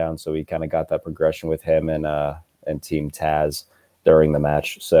stare down, so we kind of got that progression with him and Team Taz during the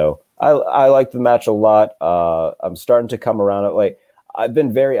match. So I liked the match a lot. I'm starting to come around it. Like, I've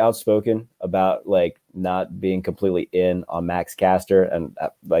been very outspoken about like not being completely in on Max Caster, and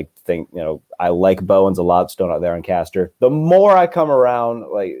I like Bowens a lot, still not there on Caster. The more I come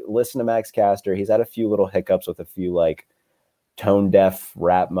around, like listen to Max Caster, he's had a few little hiccups with a few like tone deaf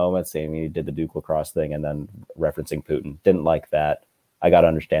rap moments. I mean, he did the Duke Lacrosse thing and then referencing Putin. Didn't like that. I got to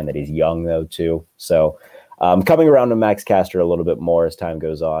understand that he's young though too. So coming around to Max Caster a little bit more as time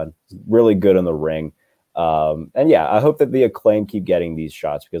goes on. Really good in the ring. And yeah, I hope that the Acclaim keep getting these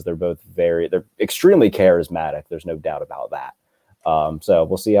shots because they're extremely charismatic. There's no doubt about that. So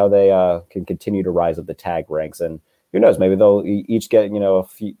we'll see how they can continue to rise up the tag ranks, and who knows, maybe they'll each get, a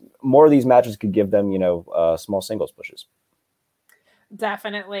few more of these matches could give them, small singles pushes.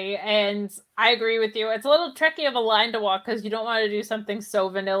 Definitely. And I agree with you. It's a little tricky of a line to walk because you don't want to do something so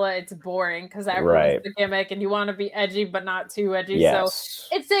vanilla it's boring because everyone's the gimmick and you want to be edgy but not too edgy. Yes.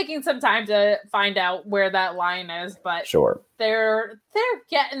 So it's taking some time to find out where that line is, but sure, they're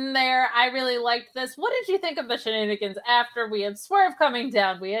getting there. I really liked this. What did you think of the shenanigans after? We had Swerve coming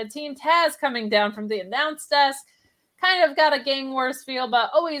down. We had Team Taz coming down from the announce desk. Kind of got a Gang Wars feel,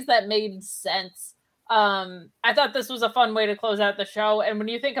 but always that made sense. I thought this was a fun way to close out the show. And when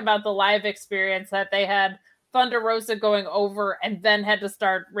you think about the live experience that they had Thunder Rosa going over and then had to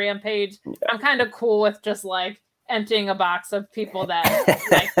start Rampage, I'm kind of cool with just like emptying a box of people that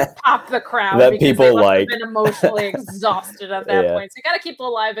like pop the crowd that because people they must like have been emotionally exhausted at that point. So you got to keep the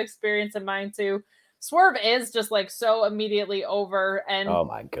live experience in mind too. Swerve is just like so immediately over, and oh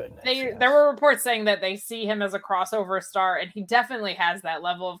my goodness, there were reports saying that they see him as a crossover star, and he definitely has that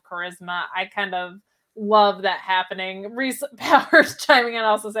level of charisma. I kind of love that happening. Reese Powers chiming in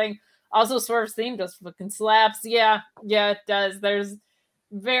also saying, also Swerve's theme just fucking slaps. Yeah, it does. There's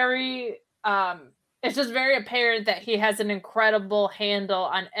it's just very apparent that he has an incredible handle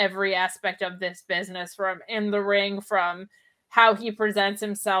on every aspect of this business, from in the ring, from how he presents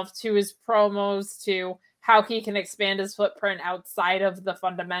himself to his promos to how he can expand his footprint outside of the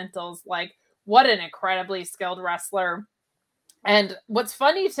fundamentals. Like, what an incredibly skilled wrestler. And what's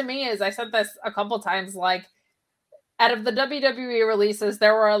funny to me is, I said this a couple times, like, out of the WWE releases,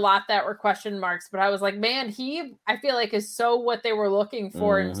 there were a lot that were question marks, but I was like, man, I feel like is so what they were looking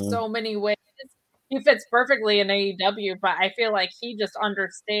for in so many ways. He fits perfectly in AEW, but I feel like he just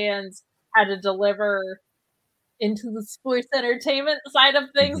understands how to deliver into the sports entertainment side of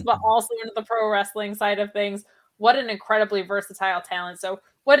things, but also into the pro wrestling side of things. What an incredibly versatile talent. So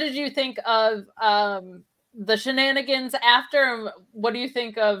what did you think of the shenanigans after? What do you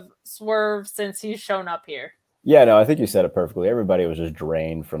think of Swerve since he's shown up here? Yeah, no, I think you said it perfectly. Everybody was just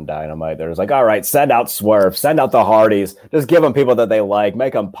drained from Dynamite. There was like, all right, send out Swerve, send out the Hardys, just give them people that they like,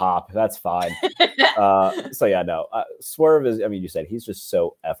 make them pop. That's fine. So yeah, no, Swerve is, I mean, you said he's just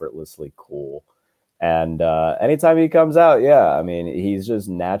so effortlessly cool. And anytime he comes out, yeah, I mean, he's just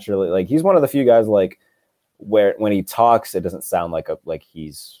naturally, like, he's one of the few guys, like, where when he talks, it doesn't sound like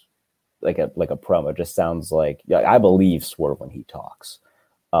he's like a promo. It just sounds like, I believe Swerve when he talks.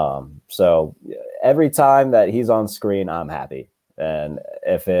 So every time that he's on screen, I'm happy. And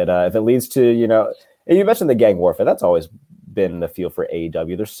if it leads to, you mentioned the gang warfare, that's always been in the field for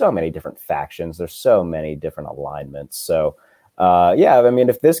AEW, there's so many different factions. There's so many different alignments. So, I mean,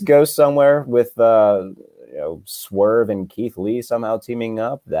 if this goes somewhere with, Swerve and Keith Lee somehow teaming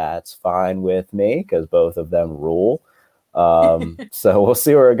up, that's fine with me because both of them rule. So we'll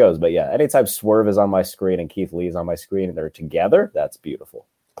see where it goes. But yeah, anytime Swerve is on my screen and Keith Lee is on my screen and they're together, that's beautiful.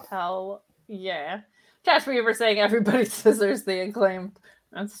 Hell yeah. Josh Weaver saying everybody scissors the Acclaimed.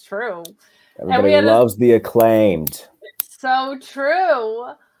 That's true. Everybody loves the Acclaimed. It's so true.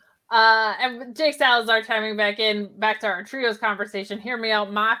 And Jake Salazar chiming back to our trios conversation. Hear me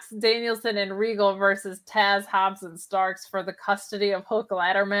out. Mox, Danielson, and Regal versus Taz, Hobbs, and Starks for the custody of Hook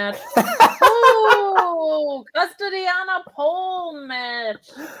ladder match. Ooh, custody on a pole match.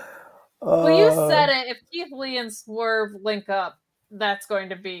 Well, you said it. If Keith Lee and Swerve link up, that's going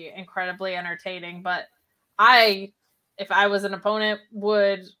to be incredibly entertaining. But if I was an opponent,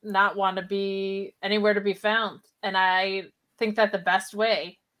 would not want to be anywhere to be found. And I think that the best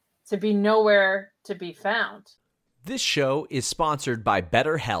way to be nowhere to be found. This show is sponsored by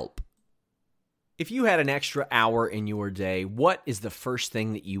BetterHelp. If you had an extra hour in your day, what is the first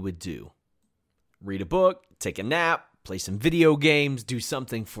thing that you would do? Read a book, take a nap, play some video games, do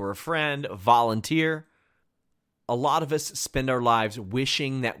something for a friend, volunteer. A lot of us spend our lives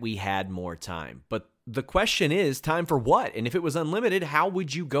wishing that we had more time. But the question is, time for what? And if it was unlimited, how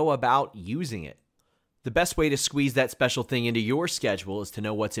would you go about using it? The best way to squeeze that special thing into your schedule is to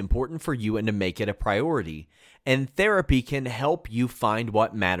know what's important for you and to make it a priority. And therapy can help you find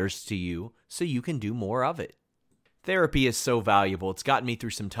what matters to you so you can do more of it. Therapy is so valuable. It's gotten me through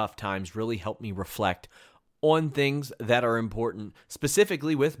some tough times, really helped me reflect on things that are important,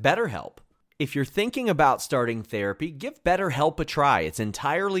 specifically with BetterHelp. If you're thinking about starting therapy, give BetterHelp a try. It's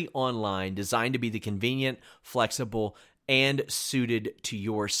entirely online, designed to be the convenient, flexible, and suited to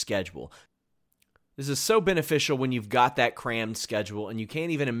your schedule. This is so beneficial when you've got that crammed schedule and you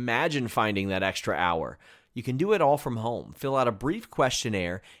can't even imagine finding that extra hour. You can do it all from home. Fill out a brief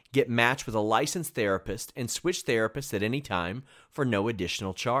questionnaire, get matched with a licensed therapist, and switch therapists at any time for no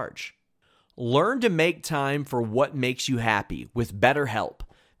additional charge. Learn to make time for what makes you happy with BetterHelp.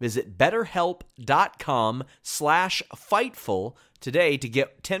 Visit BetterHelp.com/Fightful today to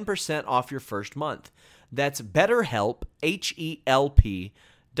get 10% off your first month. That's BetterHelp,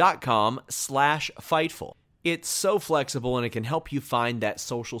 HELP.com/Fightful. It's so flexible and it can help you find that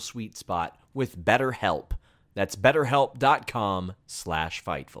social sweet spot with BetterHelp. That's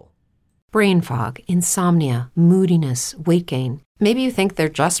BetterHelp.com/Fightful. Brain fog, insomnia, moodiness, weight gain. Maybe you think they're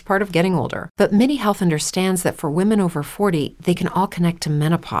just part of getting older, but MIDI Health understands that for women over 40, they can all connect to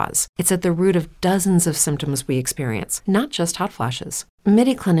menopause. It's at the root of dozens of symptoms we experience, not just hot flashes.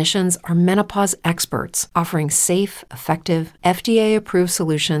 MIDI clinicians are menopause experts, offering safe, effective, FDA-approved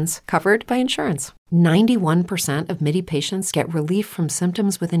solutions covered by insurance. 91% of MIDI patients get relief from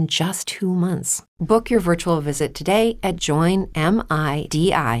symptoms within just 2 months. Book your virtual visit today at joinmidi.com.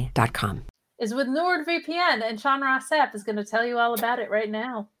 Is with NordVPN, and Sean Ross Sapp is going to tell you all about it right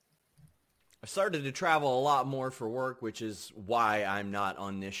now. I started to travel a lot more for work, which is why I'm not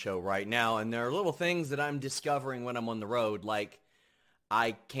on this show right now. And there are little things that I'm discovering when I'm on the road, like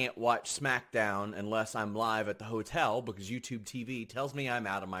I can't watch Smackdown unless I'm live at the hotel because YouTube TV tells me I'm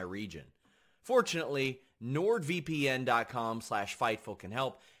out of my region. Fortunately, NordVPN.com/Fightful can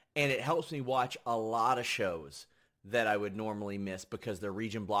help, and it helps me watch a lot of shows that I would normally miss because they're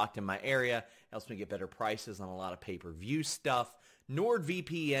region blocked in my area. Helps me get better prices on a lot of pay-per-view stuff.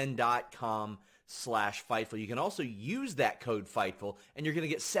 NordVPN.com/Fightful. You can also use that code Fightful, and you're going to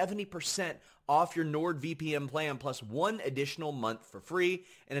get 70% off your NordVPN plan plus 1 additional month for free.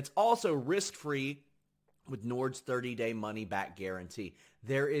 And it's also risk-free with Nord's 30-day money-back guarantee.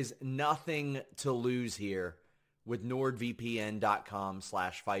 There is nothing to lose here with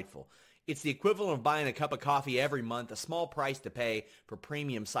NordVPN.com/Fightful. It's the equivalent of buying a cup of coffee every month, a small price to pay for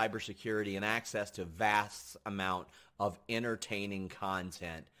premium cybersecurity and access to vast amount of entertaining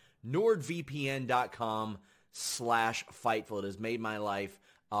content. NordVPN.com/Fightful. It has made my life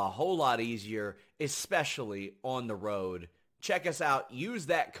a whole lot easier, especially on the road. Check us out. Use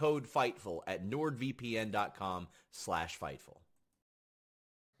that code Fightful at NordVPN.com/Fightful.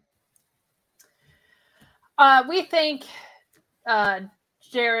 We thank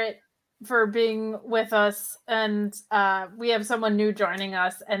Jarrett for being with us, and we have someone new joining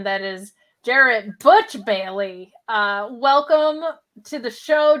us, and that is Jarrett Butch Bailey. Welcome to the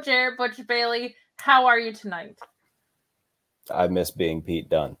show, Jarrett Butch Bailey. How are you tonight? I miss being Pete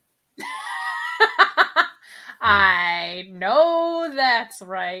Dunne. I know that's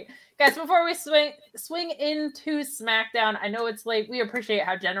right. Guys, before we swing into SmackDown, I know it's late. We appreciate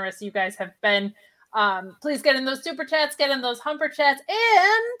how generous you guys have been Please get in those super chats, get in those humper chats,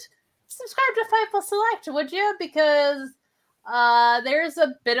 and subscribe to Fightful Select, would you? Because there's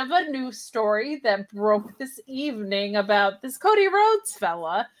a bit of a news story that broke this evening about this Cody Rhodes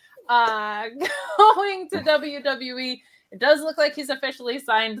fella going to WWE. It does look like he's officially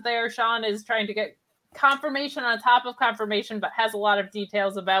signed there. Sean is trying to get confirmation on top of confirmation, but has a lot of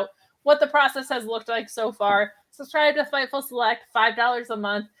details about what the process has looked like so far. Subscribe to Fightful Select, $5 a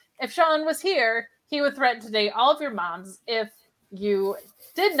month. If Sean was here, he would threaten to date all of your moms if you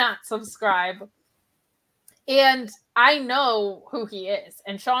did not subscribe. And I know who he is.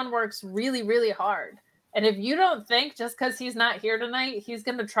 And Sean works really, really hard. And if you don't think just because he's not here tonight, he's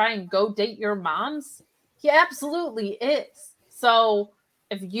going to try and go date your moms, he absolutely is. So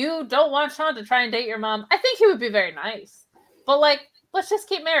if you don't want Sean to try and date your mom, I think he would be very nice. But let's just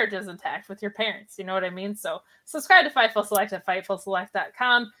keep marriages intact with your parents. You know what I mean? So subscribe to Fightful Select at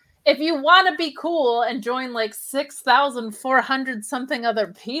FightfulSelect.com. If you want to be cool and join 6,400 something other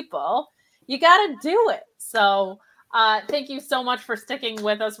people, you got to do it. So thank you so much for sticking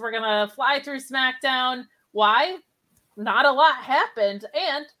with us. We're going to fly through Smackdown. Why? Not a lot happened.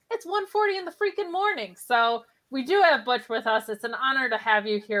 And it's 1:40 in the freaking morning. So we do have Butch with us. It's an honor to have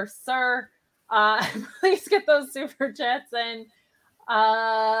you here, sir. Please get those super chats in.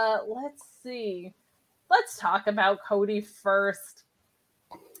 Let's see. Let's talk about Cody first.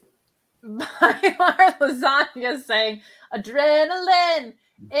 Mylar Lasagna saying, adrenaline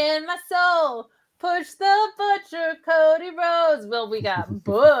in my soul. Push the butcher, Cody Rhodes. Well, we got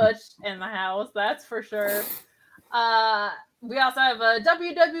Butch in the house, that's for sure. We also have a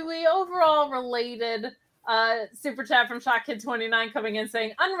WWE overall related super chat from ShotKid29 coming in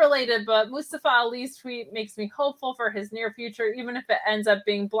saying, unrelated, but Mustafa Ali's tweet makes me hopeful for his near future, even if it ends up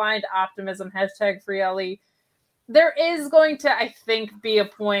being blind optimism, #FreeAli. There is going to, I think, be a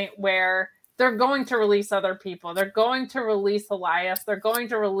point where they're going to release other people. They're going to release Elias. They're going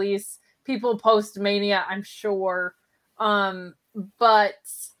to release people post-Mania, I'm sure. But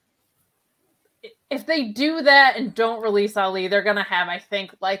if they do that and don't release Ali, they're going to have, I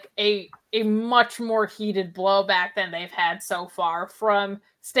think, a much more heated blowback than they've had so far from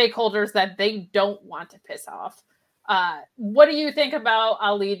stakeholders that they don't want to piss off. What do you think about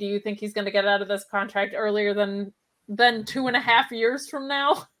Ali? Do you think he's going to get out of this contract earlier than 2.5 years from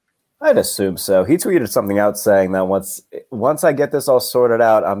now? I'd assume so. He tweeted something out saying that once I get this all sorted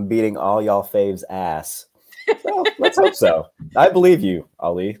out, I'm beating all y'all faves' ass. So let's hope so. I believe you,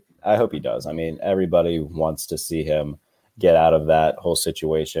 Ali. I hope he does. I mean, everybody wants to see him get out of that whole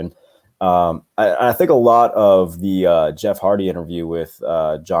situation. I think a lot of the Jeff Hardy interview with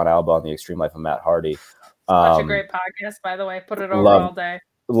John Alba on the Extreme Life of Matt Hardy. Such a great podcast, by the way. Put it over all day.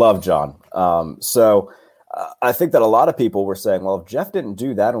 Love John. So I think that a lot of people were saying, well, if Jeff didn't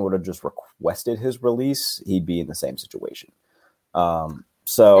do that and would have just requested his release, he'd be in the same situation.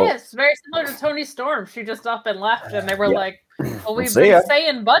 So yeah, it's very similar to Toni Storm. She just up and left, and they were like, well, we've been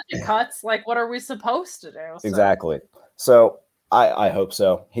saying budget cuts. What are we supposed to do? So. Exactly. So I hope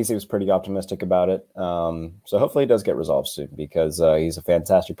so. He seems pretty optimistic about it. So hopefully it does get resolved soon because he's a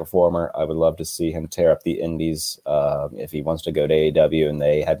fantastic performer. I would love to see him tear up the indies. If he wants to go to AEW and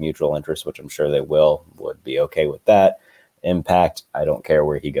they have mutual interests, which I'm sure they will, would be okay with that. Impact, I don't care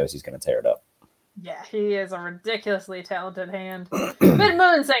where he goes. He's going to tear it up. Yeah, he is a ridiculously talented hand. Mid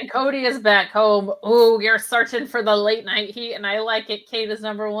Moon saying Cody is back home. Ooh, you're searching for the late night heat, and I like it. Kate is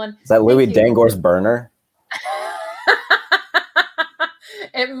number one. Is that Louis Dangore's burner?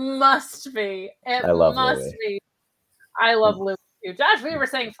 It must be. I love Louis. I love Louis too. Josh Weaver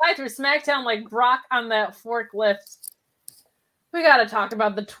saying fly through Smackdown like Brock on that forklift. We got to talk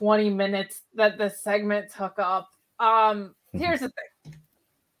about the 20 minutes that this segment took up. Here's the thing.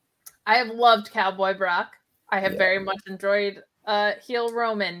 I have loved Cowboy Brock. I have very much enjoyed heel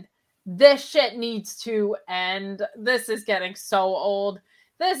Roman. This shit needs to end. This is getting so old.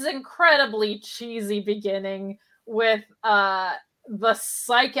 This incredibly cheesy beginning with the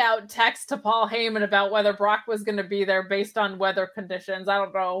psych out text to Paul Heyman about whether Brock was going to be there based on weather conditions. I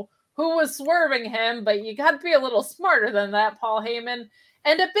don't know who was swerving him, but you got to be a little smarter than that, Paul Heyman.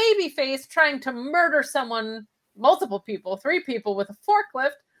 And a babyface trying to murder someone, multiple people, 3 people with a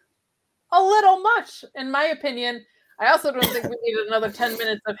forklift. A little much, in my opinion. I also don't think we needed another 10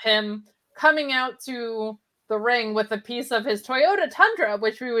 minutes of him coming out to the ring with a piece of his Toyota Tundra,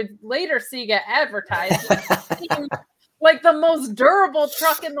 which we would later see get advertised. Like the most durable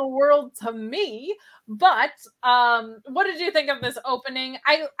truck in the world to me. But what did you think of this opening?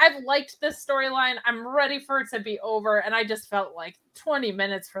 I've liked this storyline. I'm ready for it to be over. And I just felt like 20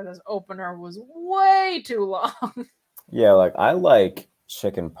 minutes for this opener was way too long. Yeah, I like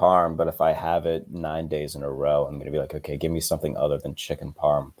chicken parm, but if I have it 9 days in a row, I'm going to be like, okay, give me something other than chicken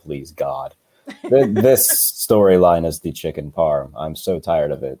parm, please, God. This storyline is the chicken parm. I'm so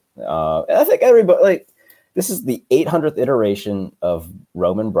tired of it. I think everybody, like, this is the 800th iteration of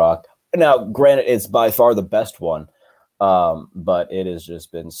Roman Brock. Now, granted, it's by far the best one, but it has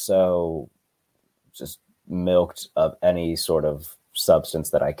just been so just milked of any sort of substance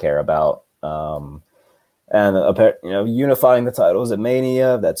that I care about. And unifying the titles at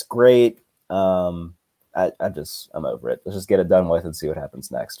Mania, that's great. I'm over it. Let's just get it done with and see what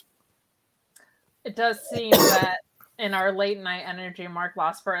happens next. It does seem that in our late night energy, Mark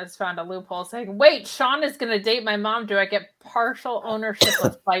Losper has found a loophole saying, wait, Sean is going to date my mom. Do I get partial ownership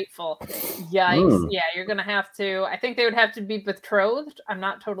of Fightful? Yikes. Yeah, you're going to have to. I think they would have to be betrothed. I'm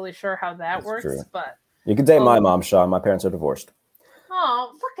not totally sure how that works, true. But you can date my mom, Sean. My parents are divorced.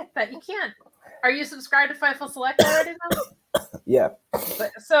 Oh, look at that. You can't. Are you subscribed to Fightful Select already, though? Yeah.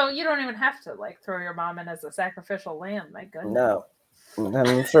 But, so you don't even have to throw your mom in as a sacrificial lamb. My goodness. No.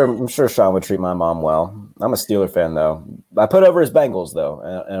 I'm sure Sean would treat my mom well. I'm a Steeler fan, though. I put over his Bengals,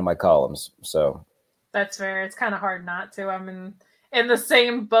 though, in my columns. So that's fair. It's kind of hard not to. I'm in the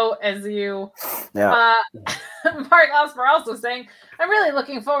same boat as you. Yeah. Mark Osper also saying, I'm really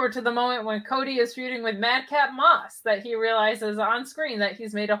looking forward to the moment when Cody is feuding with Madcap Moss, that he realizes on screen that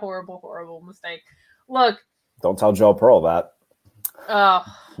he's made a horrible, horrible mistake. Look. Don't tell Joe Pearl that.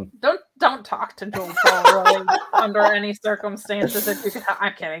 Don't talk to Joel Pearl really under any circumstances. If you can,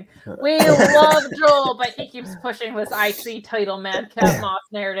 I'm kidding. We love Joel, but he keeps pushing this IC title Madcap Moss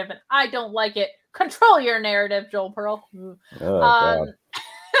narrative, and I don't like it. Control your narrative, Joel Pearl. God.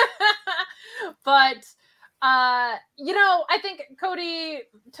 But I think Cody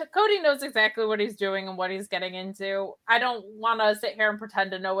knows exactly what he's doing and what he's getting into. I don't want to sit here and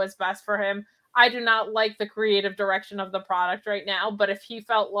pretend to know what's best for him. I do not like the creative direction of the product right now, but if he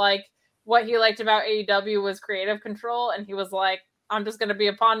felt like what he liked about AEW was creative control, and he was like, I'm just going to be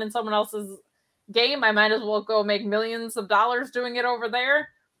a pawn in someone else's game, I might as well go make millions of dollars doing it over there.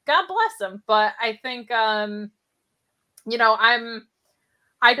 God bless him. But I think, I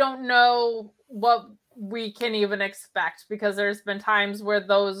don't know what we can even expect, because there's been times where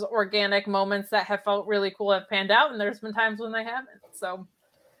those organic moments that have felt really cool have panned out, and there's been times when they haven't. So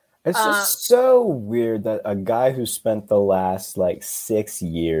it's just so weird that a guy who spent the last 6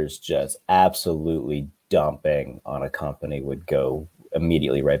 years just absolutely dumping on a company would go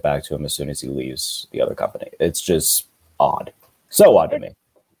immediately right back to him as soon as he leaves the other company. It's just odd. So odd to me.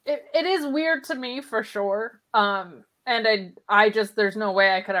 It is weird to me for sure. And I just, there's no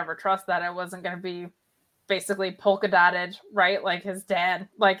way I could ever trust that it wasn't going to be basically polka dotted, right? Like his dad.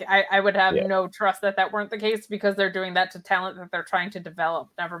 I would have no trust that weren't the case, because they're doing that to talent that they're trying to develop.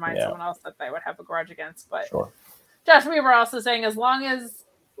 Never mind someone else that they would have a grudge against. But sure. Josh Weaver also saying, as long as,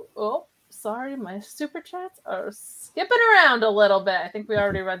 sorry, my super chats are skipping around a little bit. I think we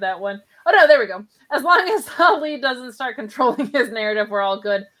already read that one. Oh no, there we go. As long as Ali doesn't start controlling his narrative, we're all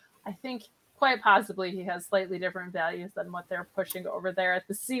good. I think quite possibly he has slightly different values than what they're pushing over there at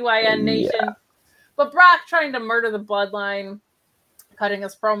the CYN Nation. Yeah. But Brock trying to murder the bloodline, cutting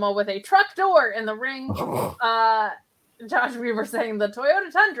his promo with a truck door in the ring. Josh Weaver saying the Toyota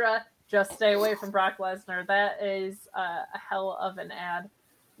Tundra, just stay away from Brock Lesnar. That is a hell of an ad.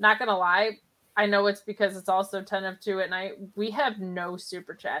 Not going to lie, I know it's because it's also 10 of 2 at night. We have no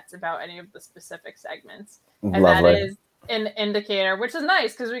super chats about any of the specific segments. And Lovely. That is an indicator, which is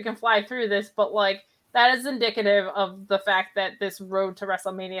nice because we can fly through this, but that is indicative of the fact that this road to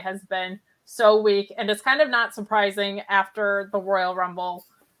WrestleMania has been so weak, and it's kind of not surprising after the Royal Rumble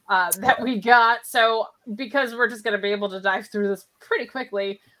that we got. So because we're just going to be able to dive through this pretty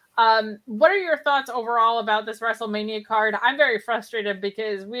quickly, what are your thoughts overall about this WrestleMania card? I'm very frustrated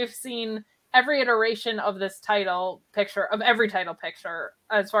because we've seen every iteration of this title picture, of every title picture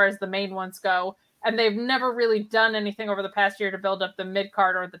as far as the main ones go, and they've never really done anything over the past year to build up the mid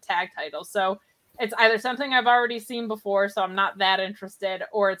card or the tag title. So it's either something I've already seen before, so I'm not that interested,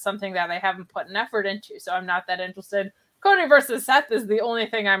 or it's something that they haven't put an effort into, so I'm not that interested. Cody versus Seth is the only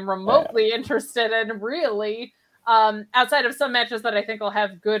thing I'm remotely interested in, really, outside of some matches that I think will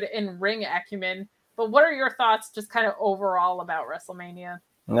have good in-ring acumen. But what are your thoughts just kind of overall about WrestleMania?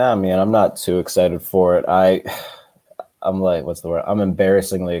 Nah, man, I'm not too excited for it. I'm what's the word? I'm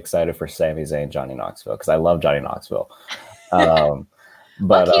embarrassingly excited for Sami Zayn, Johnny Knoxville, because I love Johnny Knoxville.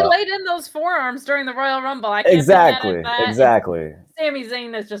 But look, he laid in those forearms during the Royal Rumble. I can't exactly. Sami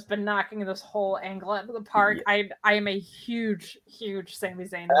Zayn has just been knocking this whole angle out of the park. Yeah. I am a huge, huge Sami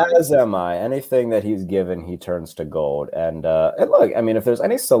Zayn. As am I. Anything that he's given, he turns to gold. And look, I mean, if there's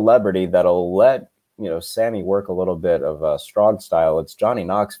any celebrity that'll let Sammy work a little bit of strong style, it's Johnny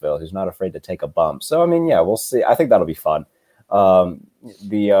Knoxville who's not afraid to take a bump. So I mean, yeah, we'll see. I think that'll be fun.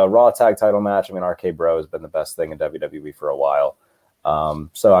 The Raw tag title match, I mean, RK Bro has been the best thing in WWE for a while.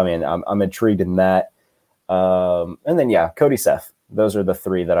 So I mean, I'm intrigued in that. And then yeah, Cody Seth. Those are the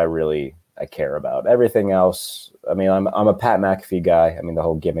three that I care about. Everything else, I mean, I'm a Pat McAfee guy. I mean, the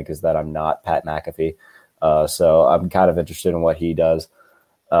whole gimmick is that I'm not Pat McAfee. So I'm kind of interested in what he does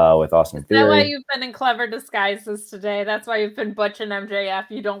with Austin Theory. That's why you've been in clever disguises today. That's why you've been Butch and MJF.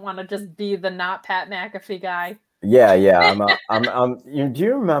 You don't want to just be the not Pat McAfee guy. Yeah. Do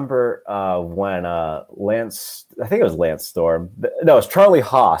you remember when Lance? I think it was Lance Storm. No, it was Charlie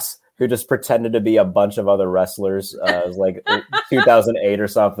Haas who just pretended to be a bunch of other wrestlers. It was like 2008 or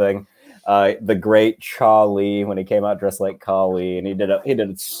something. The great Charlie when he came out dressed like Kali, and he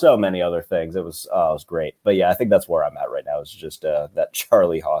did so many other things. It was great. But yeah, I think that's where I'm at right now. It's just that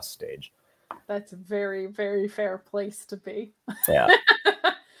Charlie Haas stage. That's a very, very fair place to be. Yeah.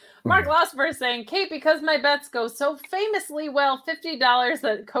 Mark Losper is saying, Kate, because my bets go so famously well, $50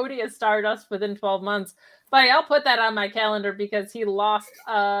 that Cody is Stardust within 12 months. But I'll put that on my calendar because he lost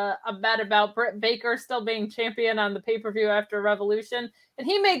a bet about Britt Baker still being champion on the pay-per-view after Revolution. And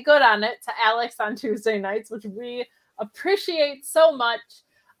he made good on it to Alex on Tuesday nights, which we appreciate so much.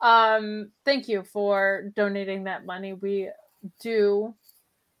 Thank you for donating that money. We do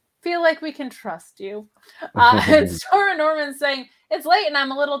feel like we can trust you. It's Tora Norman saying, it's late and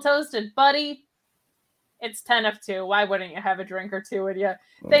I'm a little toasted, buddy. It's 10 of 2. Why wouldn't you have a drink or two with you?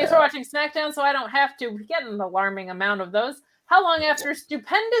 Thanks for watching Smackdown so I don't have to. We get an alarming amount of those. How long after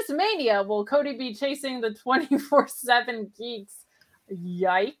Stupendous Mania will Cody be chasing the 24/7 geeks?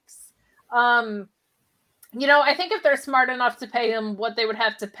 Yikes. I think if they're smart enough to pay him what they would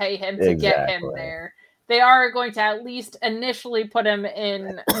have to pay him to get him there, they are going to at least initially put him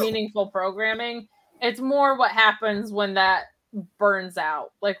in meaningful programming. It's more what happens when that burns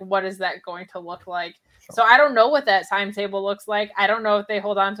out. Like, what is that going to look like? Sure. So I don't know what that timetable looks like. I don't know if they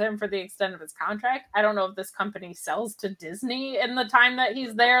hold on to him for the extent of his contract. I don't know if this company sells to Disney in the time that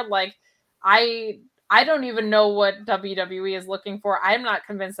he's there. Like, I don't even know what WWE is looking for. I'm not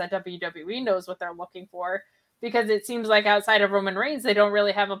convinced that WWE knows what they're looking for, because it seems like outside of Roman Reigns, they don't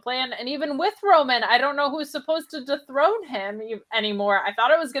really have a plan. And even with Roman, I don't know who's supposed to dethrone him anymore. I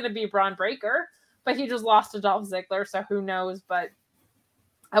thought it was going to be Braun Breaker, but he just lost to Dolph Ziggler, so who knows? But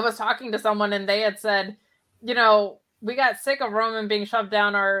I was talking to someone, and they had said, we got sick of Roman being shoved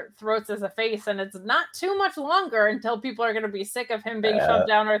down our throats as a face, and it's not too much longer until people are going to be sick of him being shoved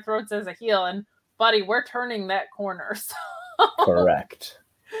down our throats as a heel. And, buddy, we're turning that corner. So. Correct.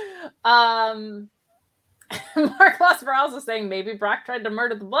 Mark Losper also saying maybe Brock tried to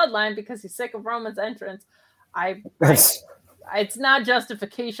murder the bloodline because he's sick of Roman's entrance. It's not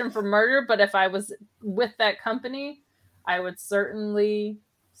justification for murder, but if I was with that company, I would certainly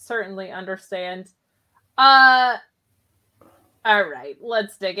understand. All right,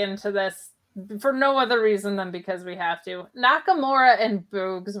 let's dig into this for no other reason than because we have to. Nakamura and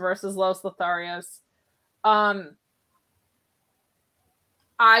Boogs versus Los Lotharios.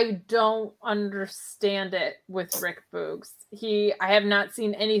 I don't understand it with Rick Boogs. I have not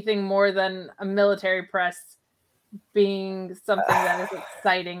seen anything more than a military press being something that is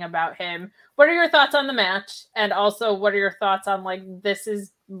exciting about him. What are your thoughts on the match? And also, what are your thoughts on, this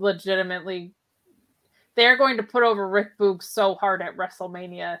is legitimately, they're going to put over Rick Boogs so hard at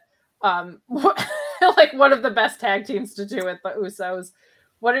WrestleMania. One of the best tag teams to do it, the Usos.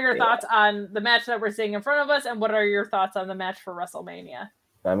 What are your thoughts on the match that we're seeing in front of us? And what are your thoughts on the match for WrestleMania?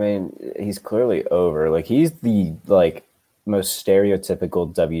 I mean, he's clearly over. He's the most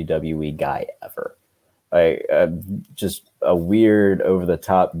stereotypical WWE guy ever. Just a weird,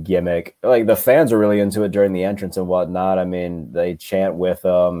 over-the-top gimmick. The fans are really into it during the entrance and whatnot. I mean, they chant with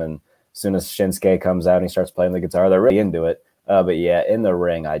him, and as soon as Shinsuke comes out and he starts playing the guitar, they're really into it. But yeah, in the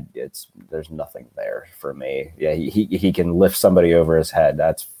ring, there's nothing there for me. Yeah, he can lift somebody over his head.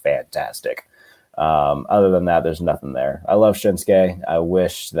 That's fantastic. Other than that, there's nothing there. I love Shinsuke. I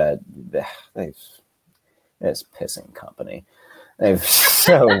wish that this pissing company. They've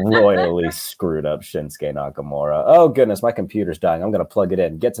so royally screwed up Shinsuke Nakamura. Oh, goodness, my computer's dying. I'm going to plug it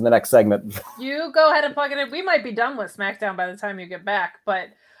in. Get to the next segment. You go ahead and plug it in. We might be done with SmackDown by the time you get back. But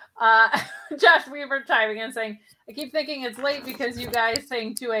Josh Weaver chiming in saying, I keep thinking it's late because you guys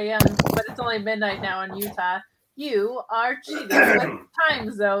saying 2 a.m., but it's only midnight now in Utah. You are cheating with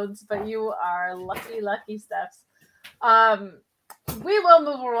time zones, but you are lucky Stephs. We will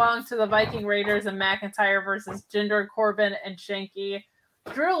move along to the Viking Raiders and McIntyre versus Jinder, Corbin, and Shanky.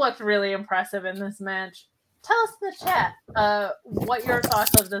 Drew looked really impressive in this match. Tell us in the chat what your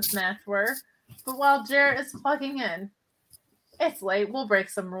thoughts of this match were. But while Jarrett is plugging in, it's late. We'll break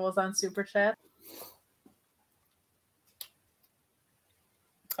some rules on Super Chat.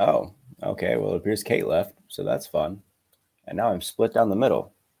 Oh, okay. Well, it appears Kate left, so that's fun. And now I'm split down the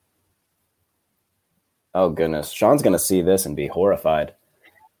middle. Oh, goodness. Sean's going to see this and be horrified.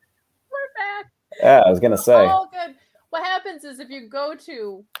 We're back. Yeah, I was going to say. Oh, good. What happens is if you go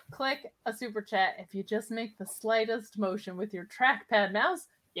to click a Super Chat, if you just make the slightest motion with your trackpad mouse,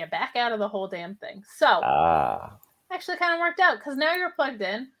 you back out of the whole damn thing. So, actually kind of worked out because now you're plugged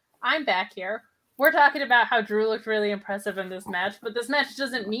in. I'm back here. We're talking about how Drew looked really impressive in this match, but this match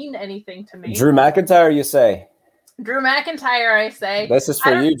doesn't mean anything to me. Drew McIntyre, you say? Drew McIntyre, I say. This is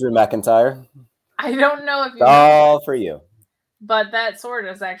for you, Drew McIntyre. I don't know if you all for you. But that sword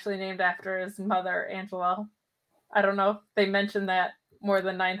is actually named after his mother, Angela. I don't know. They mentioned that more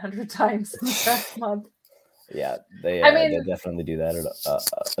than 900 times in the past month. Yeah, they definitely do that at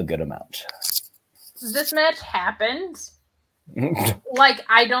a good amount. This match happened. Like,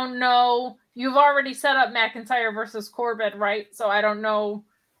 I don't know. You've already set up McIntyre versus Corbin, right? So I don't know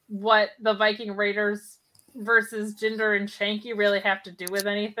what the Viking Raiders versus Jinder and Shanky really have to do with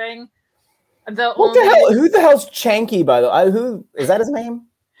anything. The hell? Who the hell's Shanky, by the way? Who is that his name?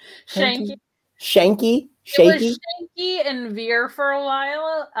 Shanky. Shanky? It was Shanky and Veer for a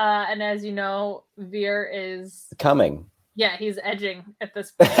while. And as you know, Veer is coming. Yeah, he's edging at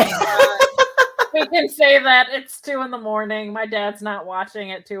this point. We can say that it's 2 a.m. My dad's not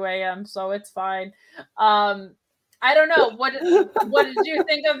watching at 2 a.m., so it's fine. I don't know. What did you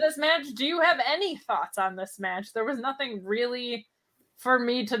think of this match? Do you have any thoughts on this match? There was nothing really for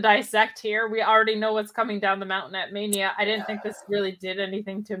me to dissect here. We already know what's coming down the mountain at Mania. I didn't think this really did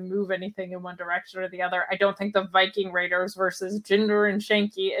anything to move anything in one direction or the other. I don't think the Viking Raiders versus Jinder and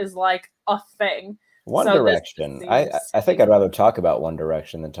Shanky is like a thing. One Direction. I think I'd rather talk about One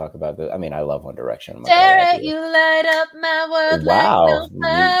Direction than talk about the. I mean, I love One Direction. Jarrett, you light up my world like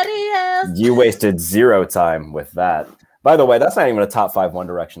nobody else. You wasted 0 time with that. By the way, that's not even a top 5 One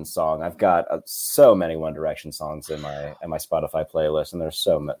Direction song. I've got so many One Direction songs in my Spotify playlist, and there's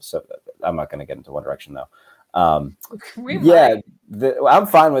so much. So I'm not going to get into One Direction though. I'm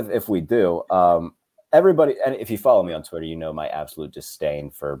fine with if we do. Everybody, and if you follow me on Twitter, you know my absolute disdain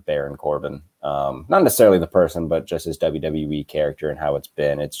for Baron Corbin. Not necessarily the person, but just his WWE character and how it's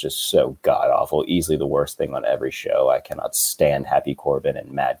been. It's just so god-awful. Easily the worst thing on every show. I cannot stand Happy Corbin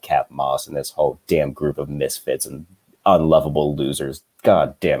and Madcap Moss and this whole damn group of misfits and unlovable losers.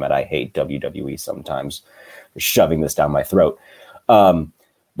 God damn it, I hate WWE sometimes for shoving this down my throat.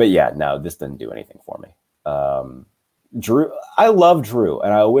 But yeah, no, this didn't do anything for me. Drew, I love Drew,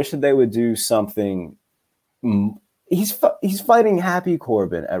 and I wish that they would do something. He's fighting Happy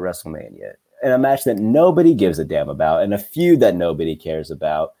Corbin at WrestleMania in a match that nobody gives a damn about and a feud that nobody cares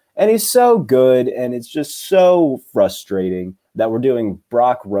about. And he's so good, and it's just so frustrating that we're doing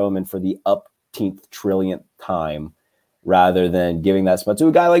Brock Roman for the upteenth trillionth time rather than giving that spot to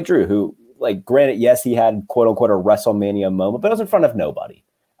a guy like Drew, who, like, granted, yes, he had quote-unquote a WrestleMania moment, but it was in front of nobody.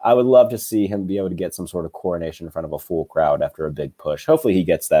 I would love to see him be able to get some sort of coronation in front of a full crowd after a big push. Hopefully he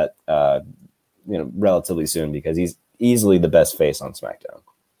gets that relatively soon because he's easily the best face on SmackDown.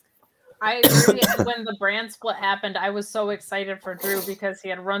 I agree. When the brand split happened, I was so excited for Drew because he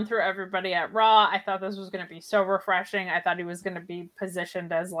had run through everybody at Raw. I thought this was going to be so refreshing. I thought he was going to be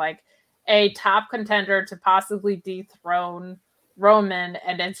positioned as like a top contender to possibly dethrone Roman,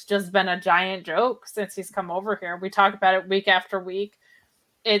 and it's just been a giant joke since he's come over here. We talk about it week after week.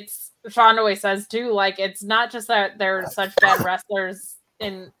 It's Sean always says too, like, it's not just that they're such bad wrestlers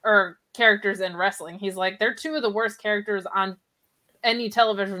or characters in wrestling. He's like, they're 2 of the worst characters on any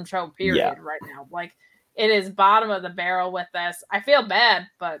television show, period, right now. Like, it is bottom of the barrel with this. I feel bad,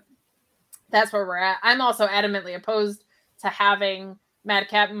 but that's where we're at. I'm also adamantly opposed to having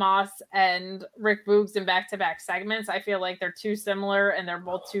Madcap Moss and Rick Boogs in back-to-back segments. I feel like they're too similar and they're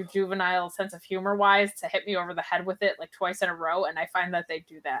both too juvenile sense of humor-wise to hit me over the head with it like twice in a row, and I find that they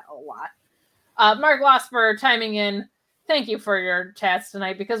do that a lot. Mark Losper chiming in, thank you for your chats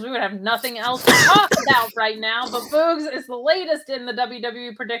tonight because we would have nothing else to talk about right now, but Boogs is the latest in the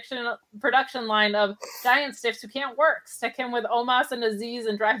WWE production line of giant stiffs who can't work. Stick him with Omos and Aziz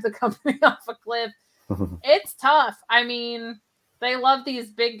and drive the company off a cliff. It's tough. I mean, they love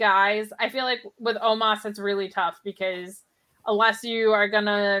these big guys. I feel like with Omos, it's really tough because unless you are going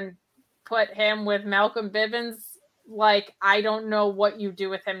to put him with Malcolm Bivens, like, I don't know what you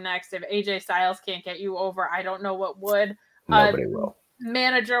do with him next. If AJ Styles can't get you over, I don't know what would. Nobody will.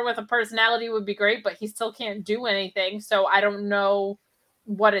 Manager with a personality would be great, but he still can't do anything. So I don't know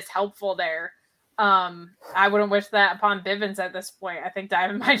what is helpful there. I wouldn't wish that upon Bivens at this point. I think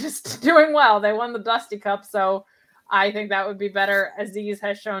Diamond Mine is doing well. They won the Dusty Cup, so I think that would be better. Aziz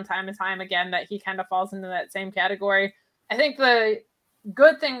has shown time and time again that he kind of falls into that same category. I think the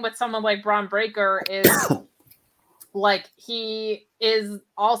good thing with someone like Braun Breaker is like he is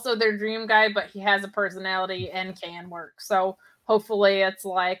also their dream guy, but he has a personality and can work. So hopefully it's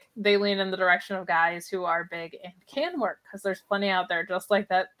like they lean in the direction of guys who are big and can work, because there's plenty out there just like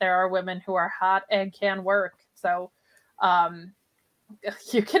that. There are women who are hot and can work. So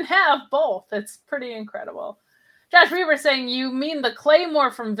you can have both. It's pretty incredible. Josh Weaver saying, you mean the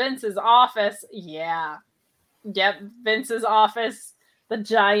Claymore from Vince's office? Yeah. Yep. Vince's office, the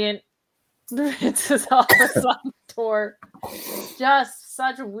giant Vince's office on tour. Just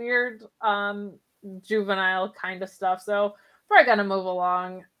such weird juvenile kind of stuff. So we're gonna move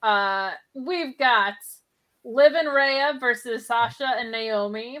along. We've got Liv and Rhea versus Sasha and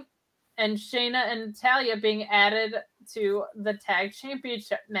Naomi, and Shayna and Natalya being added to the tag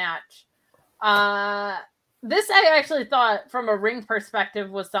championship match. This I actually thought from a ring perspective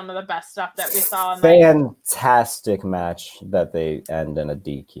was some of the best stuff that we saw. Fantastic match that they end in a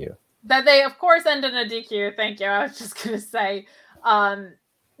DQ. That they of course end in a DQ. Thank you. I was just gonna say,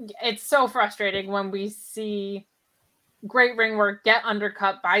 it's so frustrating when we see great ring work get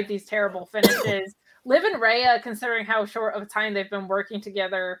undercut by these terrible finishes. Liv and Rhea, considering how short of a time they've been working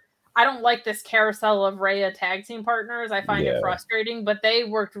together, I don't like this carousel of Rhea tag team partners. I find it frustrating, but they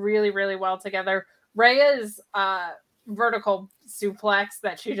worked really, really well together. Rhea's vertical suplex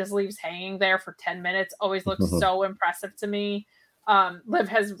that she just leaves hanging there for 10 minutes always looks so impressive to me. Liv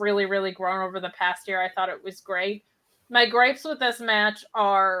has really, really grown over the past year. I thought it was great. My gripes with this match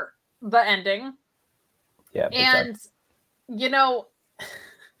are the ending. Yeah, and you know,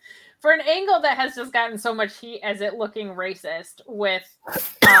 for an angle that has just gotten so much heat as it looking racist with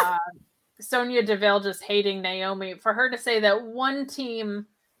Sonya Deville just hating Naomi, for her to say that one team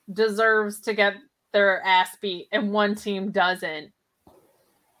deserves to get their ass beat and one team doesn't.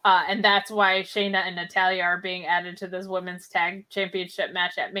 And that's why Shayna and Natalya are being added to this women's tag championship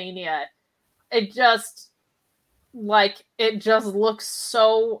match at Mania. It just looks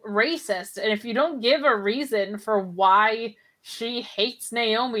so racist. And if you don't give a reason for why she hates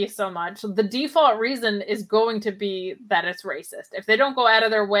Naomi so much, the default reason is going to be that it's racist. If they don't go out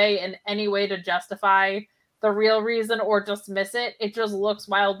of their way in any way to justify the real reason or dismiss it, it just looks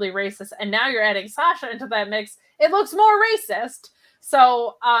wildly racist. And now you're adding Sasha into that mix. It looks more racist.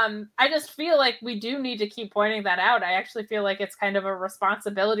 So I just feel like we do need to keep pointing that out. I actually feel like it's kind of a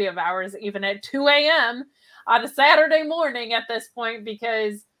responsibility of ours, even at 2 a.m. on a Saturday morning at this point,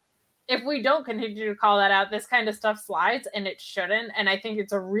 because if we don't continue to call that out, this kind of stuff slides, and it shouldn't. And I think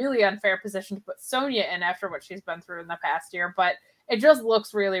it's a really unfair position to put Sonya in after what she's been through in the past year. But it just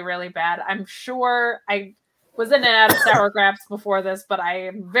looks really, really bad. I'm sure I was in and out of sour grapes before this, but I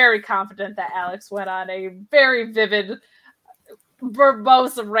am very confident that Alex went on a very vivid,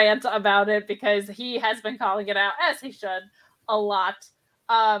 verbose rant about it, because he has been calling it out, as he should, a lot.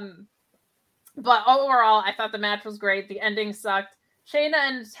 But overall, I thought the match was great. The ending sucked. Shayna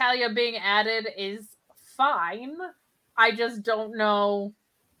and Natalya being added is fine. I just don't know.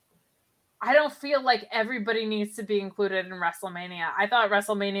 I don't feel like everybody needs to be included in WrestleMania. I thought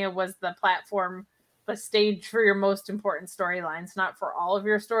WrestleMania was the platform, the stage for your most important storylines, not for all of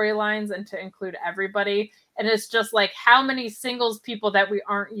your storylines, and to include everybody. And it's just like, how many singles people that we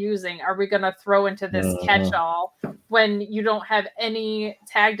aren't using are we going to throw into this catch-all when you don't have any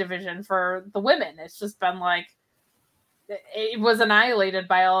tag division for the women? It's just been like, it was annihilated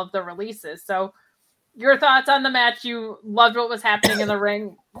by all of the releases. So your thoughts on the match? You loved what was happening in the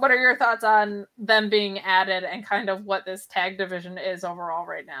ring. What are your thoughts on them being added and kind of what this tag division is overall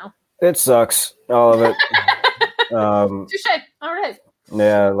right now? It sucks. All of it. Touché. All right.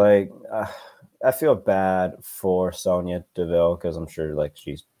 Yeah, like I feel bad for Sonya Deville, because I'm sure like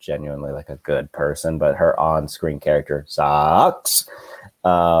she's genuinely like a good person, but her on-screen character sucks.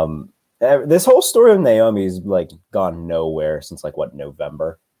 This whole story of Naomi's like gone nowhere since like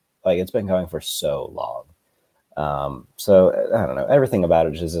November. Like it's been going for so long. So I don't know. Everything about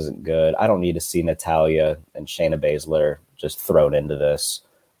it just isn't good. I don't need to see Natalya and Shayna Baszler just thrown into this.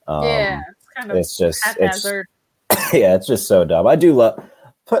 It's just haphazard. It's just so dumb. I do love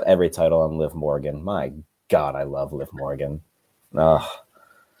put every title on Liv Morgan. My God, I love Liv Morgan.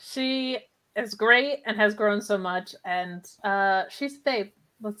 She is great and has grown so much, and she's a babe.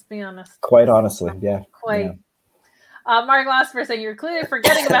 Let's be honest. Quite honestly, yeah. Quite. Yeah. Mark Losper saying, you're clearly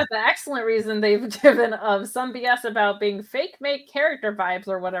forgetting about the excellent reason they've given of some BS about being fake make character vibes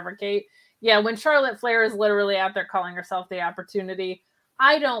or whatever, Kate. Yeah, when Charlotte Flair is literally out there calling herself the Opportunity,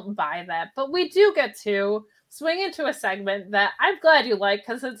 I don't buy that. But we do get to swing into a segment that I'm glad you like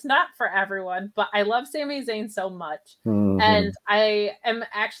because it's not for everyone, but I love Sami Zayn so much. And I am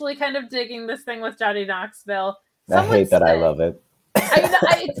actually kind of digging this thing with Johnny Knoxville. I hate that I love it.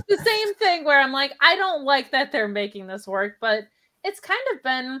 It's the same thing where I'm like, I don't like that they're making this work, but it's kind of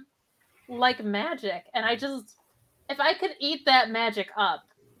been like magic. And if I could eat that magic up,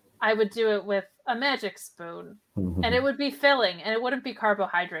 I would do it with a magic spoon. And it would be filling, and it wouldn't be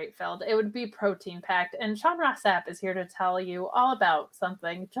carbohydrate filled. It would be protein packed. And Sean Ross Sapp is here to tell you all about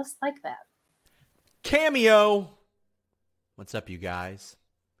something just like that. Cameo! What's up, you guys?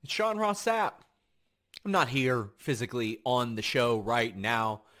 It's Sean Ross Sapp. I'm not here physically on the show right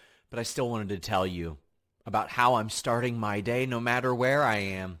now, but I still wanted to tell you about how I'm starting my day no matter where I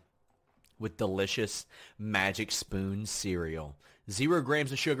am with delicious Magic Spoon cereal. 0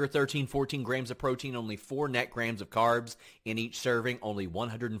 grams of sugar, 14 grams of protein, only 4 net grams of carbs in each serving, only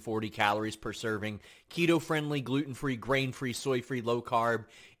 140 calories per serving. Keto-friendly, gluten-free, grain-free, soy-free, low-carb.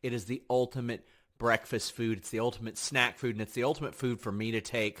 It is the ultimate breakfast food. It's the ultimate snack food, and it's the ultimate food for me to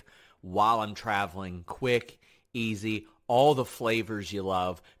take while I'm traveling. Quick, easy, all the flavors you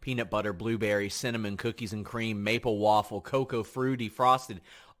love. Peanut butter, blueberry, cinnamon, cookies and cream, maple waffle, cocoa, fruity, frosted,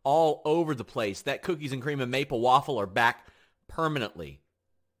 all over the place. That cookies and cream and maple waffle are back permanently.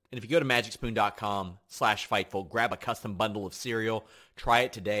 And if you go to magicspoon.com/Fightful, grab a custom bundle of cereal, try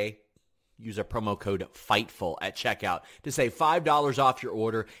it today. Use our promo code FIGHTFUL at checkout to save $5 off your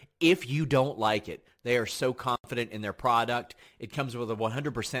order if you don't like it. They are so confident in their product. It comes with a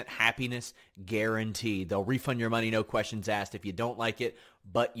 100% happiness guarantee. They'll refund your money, no questions asked, if you don't like it,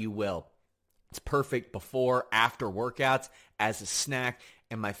 but you will. It's perfect before, after workouts, as a snack.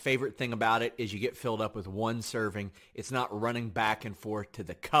 And my favorite thing about it is you get filled up with one serving. It's not running back and forth to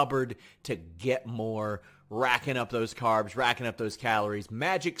the cupboard to get more, racking up those carbs, racking up those calories.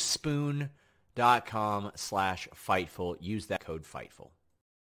 Magicspoon.com/Fightful. Use that code FIGHTFUL.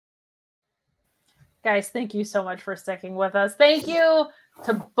 Guys, thank you so much for sticking with us. Thank you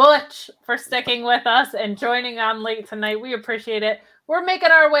to Butch for sticking with us and joining on late tonight. We appreciate it. We're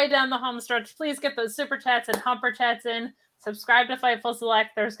making our way down the home stretch. Please get those super chats and humper chats in. Subscribe to Fightful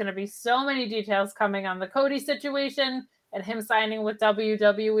Select. There's going to be so many details coming on the Cody situation and him signing with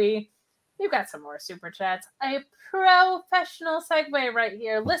WWE. We've got some more super chats. A professional segue right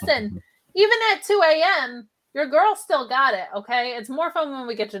here. Listen, even at 2 a.m., your girl still got it, okay? It's more fun when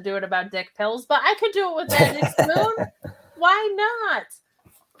we get to do it about dick pills, but I could do it with Magic Spoon. Why not?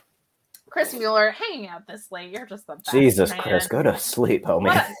 Chris Mueller, hanging out this late. You're just the best, Jesus, man. Chris, go to sleep, homie.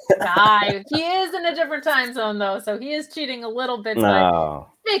 What a guy. He is in a different time zone, though, so he is cheating a little bit. No.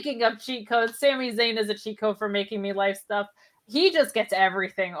 But making up cheat codes. Sami Zayn is a cheat code for making me life stuff. He just gets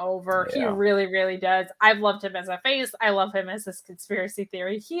everything over. Yeah. He really, really does. I've loved him as a face. I love him as his conspiracy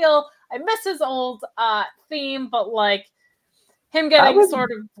theory heel. I miss his old theme, but like him getting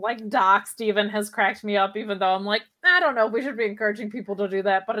sort of like doxed even has cracked me up, even though I'm like, I don't know, we should be encouraging people to do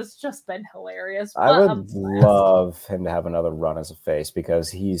that, but it's just been hilarious. I would love him to have another run as a face because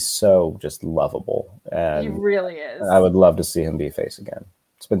he's so just lovable. And he really is. I would love to see him be a face again.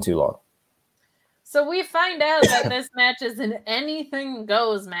 It's been too long. So we find out that this match is an anything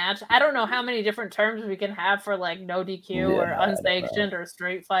goes match. I don't know how many different terms we can have for like no DQ or unsanctioned or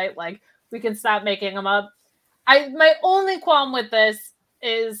straight fight. Like we can stop making them up. My only qualm with this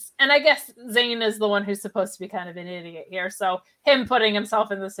is, and I guess Zayn is the one who's supposed to be kind of an idiot here, so him putting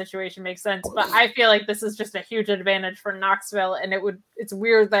himself in this situation makes sense, but I feel like this is just a huge advantage for Knoxville, and it's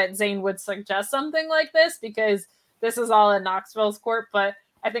weird that Zayn would suggest something like this because this is all in Knoxville's court, but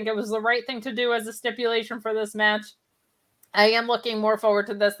I think it was the right thing to do as a stipulation for this match. I am looking more forward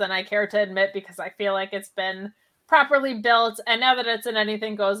to this than I care to admit because I feel like it's been properly built, and now that it's an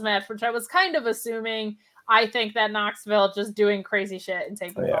anything goes match, which I was kind of assuming, I think that Knoxville just doing crazy shit and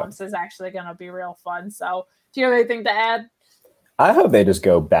taking bumps is actually going to be real fun. So do you have anything to add? I hope they just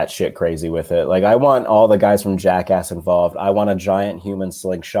go batshit crazy with it. Like, I want all the guys from Jackass involved. I want a giant human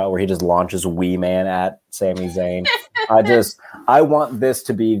slingshot where he just launches Wee Man at Sami Zayn. I want this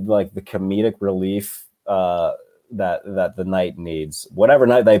to be like the comedic relief that the night needs. Whatever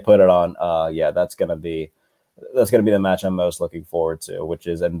night they put it on, that's gonna be the match I'm most looking forward to, which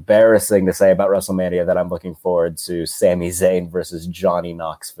is embarrassing to say about WrestleMania that I'm looking forward to Sami Zayn versus Johnny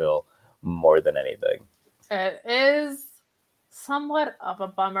Knoxville more than anything. It is somewhat of a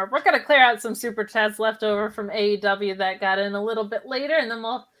bummer. We're going to clear out some super chats left over from AEW that got in a little bit later, and then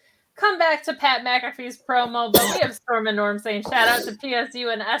we'll come back to Pat McAfee's promo. But we have Storm and Norm saying, shout out to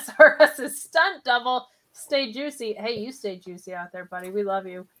PSU and SRS's stunt double. Stay juicy. Hey, you stay juicy out there, buddy. We love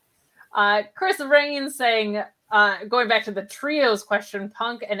you. Chris Rain saying, going back to the trios question,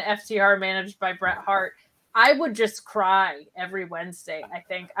 Punk and FTR managed by Bret Hart. I would just cry every Wednesday. I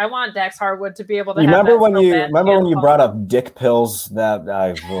think I want Dax Harwood to be able to. Remember when you brought up dick pills? That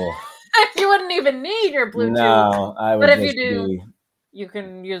you wouldn't even need your Bluetooth. No, I would. But if you do, you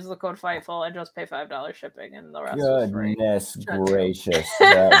can use the code Fightful and just pay $5 shipping, and the rest is free. Goodness gracious,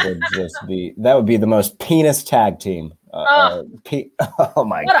 that would be the most penis tag team. Oh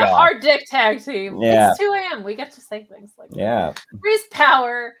my god! What a hard dick tag team. Yeah. It's 2 a.m. We get to say things like that. Reese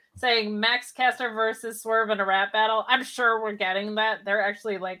Power saying Max Caster versus Swerve in a rap battle. I'm sure we're getting that. They're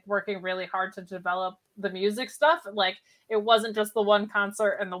actually like working really hard to develop the music stuff. Like it wasn't just the one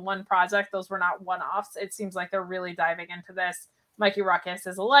concert and the one project. Those were not one-offs. It seems like they're really diving into this. Mikey Ruckus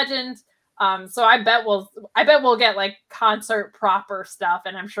is a legend. So I bet we'll get like concert proper stuff,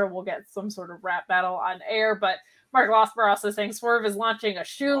 and I'm sure we'll get some sort of rap battle on air. But Mark Lothber also saying Swerve is launching a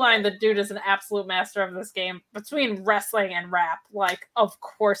shoe line. The dude is an absolute master of this game between wrestling and rap. Like, of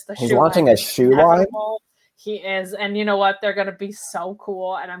course, he's launching a shoe line. He is, and you know what? They're going to be so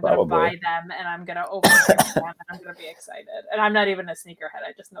cool, and I'm going to buy them, and I'm going to open them, and I'm going to be excited. And I'm not even a sneakerhead.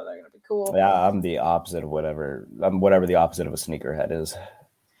 I just know they're going to be cool. Yeah, I'm the opposite of whatever. I'm whatever the opposite of a sneakerhead is.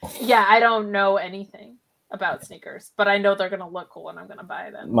 Yeah, I don't know anything about sneakers, but I know they're going to look cool, and I'm going to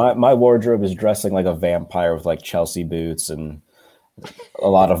buy them. My wardrobe is dressing like a vampire with like Chelsea boots and a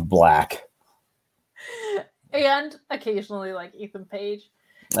lot of black. And occasionally like Ethan Page.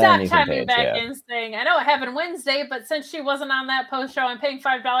 Doc chiming back in saying, I know it happened Wednesday, but since she wasn't on that post show, I'm paying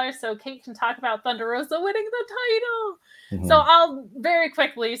 $5 so Kate can talk about Thunder Rosa winning the title. Mm-hmm. So I'll very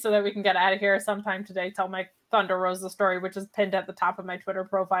quickly, so that we can get out of here sometime today, tell my Thunder Rosa story, which is pinned at the top of my Twitter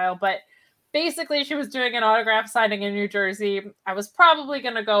profile. But basically, she was doing an autograph signing in New Jersey. I was probably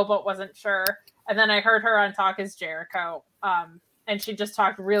going to go, but wasn't sure. And then I heard her on Talk is Jericho. And she just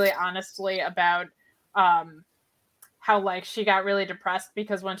talked really honestly about how like she got really depressed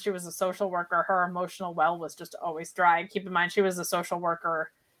because when she was a social worker, her emotional well was just always dry. Keep in mind, she was a social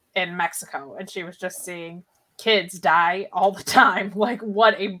worker in Mexico, and she was just seeing kids die all the time. Like,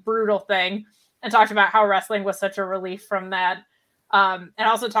 what a brutal thing. And talked about how wrestling was such a relief from that. And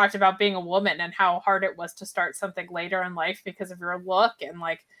also talked about being a woman and how hard it was to start something later in life because of your look and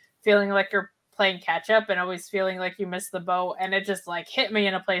like feeling like you're playing catch up and always feeling like you missed the boat. And it just like hit me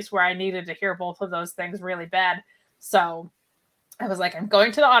in a place where I needed to hear both of those things really bad. So I was like, I'm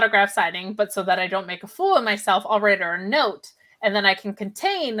going to the autograph signing, but so that I don't make a fool of myself, I'll write her a note and then I can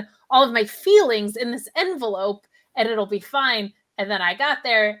contain all of my feelings in this envelope and it'll be fine. And then I got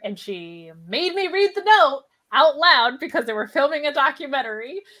there and she made me read the note out loud because they were filming a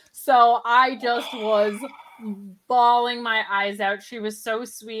documentary. So I just was bawling my eyes out. She was so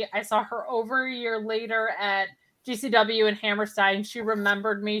sweet. I saw her over a year later at GCW in Hammerstein. She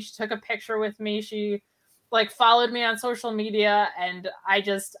remembered me. She took a picture with me. She like followed me on social media, and I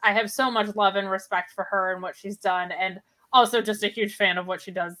have so much love and respect for her and what she's done, and also just a huge fan of what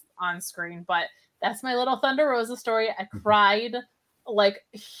she does on screen. But that's my little Thunder Rosa story. I cried like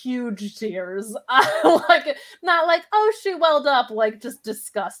huge tears, like not like, oh, she welled up, like just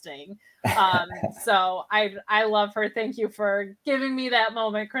disgusting. So I love her. Thank you for giving me that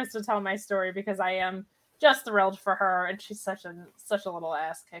moment, Chris, to tell my story, because I am just thrilled for her, and she's such a little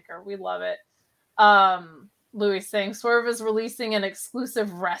ass kicker. We love it. Louis saying Swerve is releasing an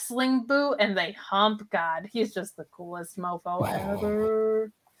exclusive wrestling boot and they hump. God, he's just the coolest mofo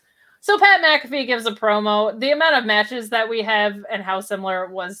ever. So Pat McAfee gives a promo. The amount of matches that we have and how similar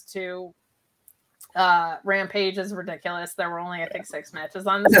it was to Rampage is ridiculous. There were only, I think, 6 matches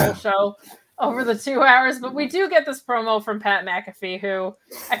on this whole show over the 2 hours, but we do get this promo from Pat McAfee, who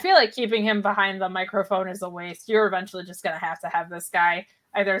I feel like keeping him behind the microphone is a waste. You're eventually just going to have this guy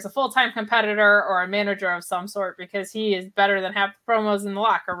either as a full-time competitor or a manager of some sort, because he is better than half the promos in the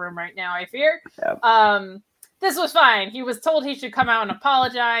locker room right now, I fear. Yep. This was fine. He was told he should come out and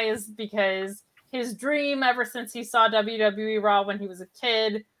apologize because his dream ever since he saw WWE Raw when he was a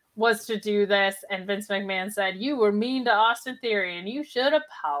kid was to do this. And Vince McMahon said, you were mean to Austin Theory and you should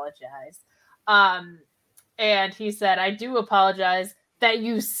apologize. And he said, I do apologize that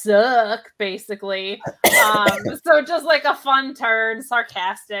you suck, basically. So just like a fun turn,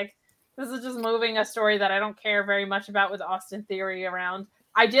 sarcastic. This is just moving a story that I don't care very much about with Austin Theory around.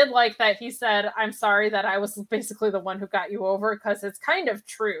 I did like that he said, I'm sorry that I was basically the one who got you over, because it's kind of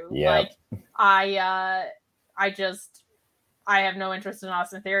true. Yeah. Like, I have no interest in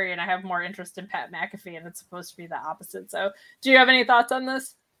Austin Theory, and I have more interest in Pat McAfee, and it's supposed to be the opposite. So do you have any thoughts on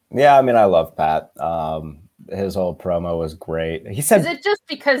this? Yeah, I mean, I love Pat. His whole promo was great. He said, is it just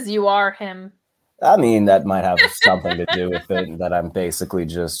because you are him? I mean, that might have something to do with it, that I'm basically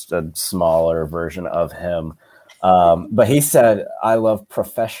just a smaller version of him. But he said, I love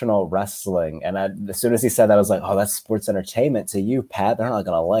professional wrestling. And as soon as he said that, I was like, oh, that's sports entertainment to you, Pat. They're not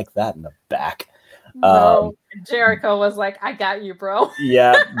going to like that in the back. No, Jericho was like, I got you, bro.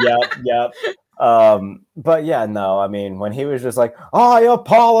 Yep. But yeah, no, I mean, when he was just like, I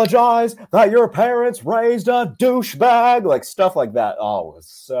apologize that your parents raised a douchebag, like stuff like that. Oh, it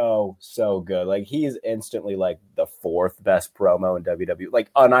was so good. Like, he's instantly like the fourth best promo in WWE.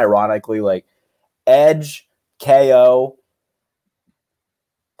 Like, unironically, like Edge, KO,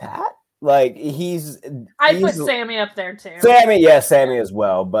 Pat. Like, I put Sammy up there too. Sammy as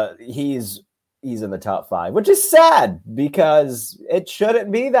well, but he's in the top 5, which is sad because it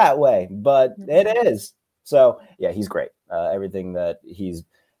shouldn't be that way, but it is. So yeah, he's great. Everything that he's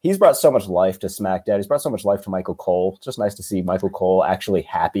brought so much life to SmackDown. He's brought so much life to Michael Cole. It's just nice to see Michael Cole actually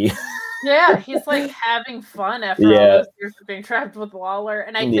happy. Yeah, he's like having fun after all those years of being trapped with Lawler.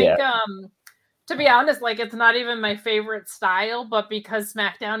 And I think, to be honest, like, it's not even my favorite style, but because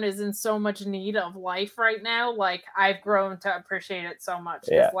SmackDown is in so much need of life right now, like, I've grown to appreciate it so much.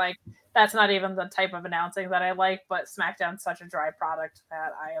 Because like, that's not even the type of announcing that I like, but SmackDown's such a dry product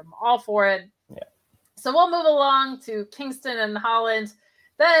that I am all for it. Yeah. So we'll move along to Kingston and Holland.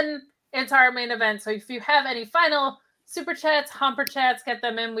 Then it's our main event. So if you have any final super chats, humper chats, get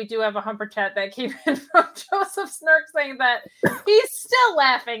them in. We do have a humper chat that came in from Joseph Snurk saying that he's still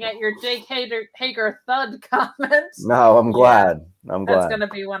laughing at your Jake Hager thud comment. No, I'm glad. I'm glad. That's going to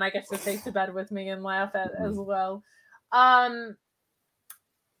be one I get to take to bed with me and laugh at as well.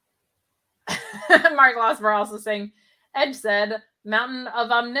 Mark Losber also saying, Edge said, Mountain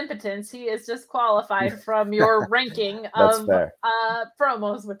of Omnipotence, he is disqualified from your ranking of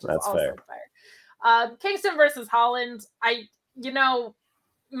promos, which is also fair. Kingston versus Holland,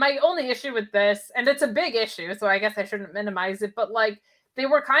 my only issue with this, and it's a big issue, so I guess I shouldn't minimize it, but like, they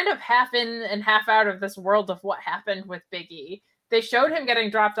were kind of half in and half out of this world of what happened with Big E. They showed him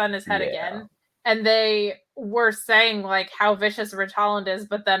getting dropped on his head again, and they were saying like how vicious Ridge Holland is,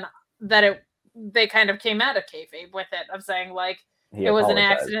 but then they kind of came out of kayfabe with it, of saying like, it was an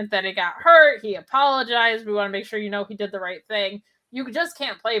accident, that he got hurt, he apologized, we want to make sure he did the right thing. You just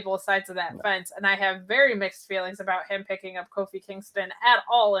can't play both sides of that fence, and I have very mixed feelings about him picking up Kofi Kingston at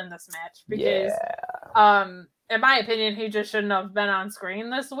all in this match, because in my opinion, he just shouldn't have been on screen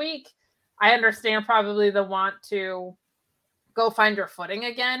this week. I understand probably the want to go find your footing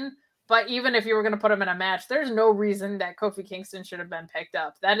again, but even if you were going to put him in a match, there's no reason that Kofi Kingston should have been picked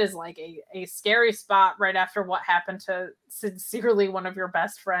up. That is like a scary spot right after what happened to sincerely one of your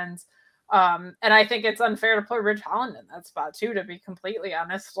best friends. And I think it's unfair to put Ridge Holland in that spot too, to be completely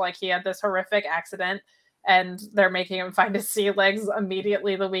honest. Like, he had this horrific accident and they're making him find his sea legs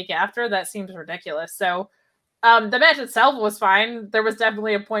immediately the week after. That seems ridiculous. So the match itself was fine. There was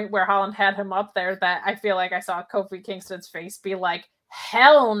definitely a point where Holland had him up there that I feel like I saw Kofi Kingston's face be like,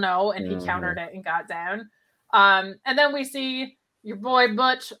 hell no, and he countered it and got down. And then we see your boy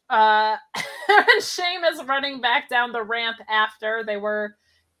Butch and Sheamus running back down the ramp after they were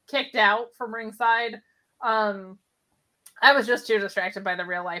kicked out from ringside. I was just too distracted by the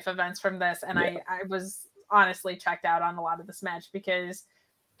real life events from this, and I was honestly checked out on a lot of this match because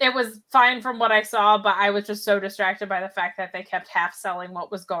it was fine from what I saw, but I was just so distracted by the fact that they kept half selling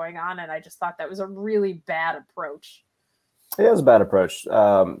what was going on, and I just thought that was a really bad approach. It was a bad approach.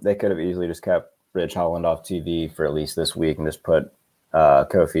 They could have easily just kept Ridge Holland off TV for at least this week and just put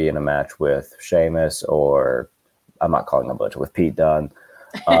Kofi in a match with Sheamus, or I'm not calling him Butch, with Pete Dunne,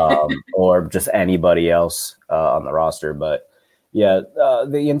 or just anybody else on the roster. But yeah,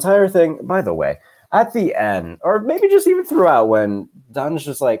 the entire thing, by the way, at the end, or maybe just even throughout, when Dunne's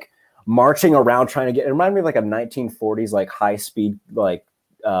just like marching around trying to get, it reminded me of like a 1940s like high speed like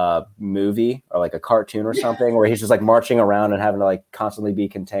movie or like a cartoon or something, where he's just like marching around and having to like constantly be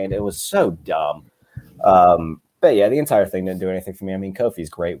contained. It was so dumb. But yeah, the entire thing didn't do anything for me. I mean, Kofi's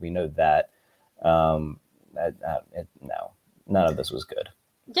great, we know that. No, none of this was good.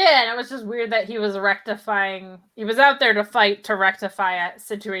 Yeah, and it was just weird that he was rectifying. He was out there to fight to rectify a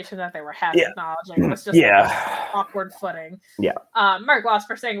situation that they were having. Acknowledging it was just like awkward footing. Yeah. Mark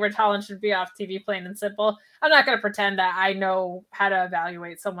Losper saying Ridge Holland should be off TV, plain and simple. I'm not going to pretend that I know how to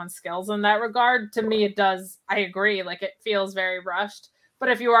evaluate someone's skills in that regard. To me, it does. I agree. Like, it feels very rushed. But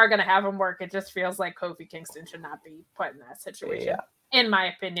if you are going to have him work, it just feels like Kofi Kingston should not be put in that situation. Yeah. In my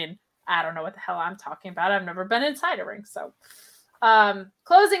opinion, I don't know what the hell I'm talking about. I've never been inside a ring, so.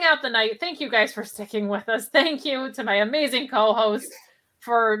 Closing out the night, thank you guys for sticking with us. Thank you to my amazing co-host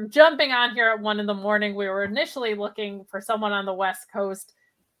for jumping on here at 1 a.m. We were initially looking for someone on the West Coast.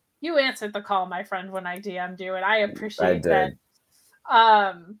 You answered the call, my friend, when I DM'd you, and I appreciate did.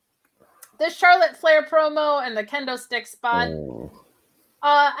 that. This Charlotte Flair promo and the kendo stick spot.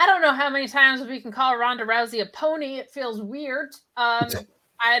 I don't know how many times we can call Ronda Rousey a pony. It feels weird. And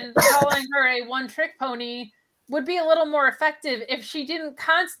calling her a one-trick pony would be a little more effective if she didn't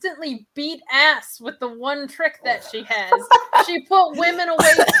constantly beat ass with the one trick that she has. She put women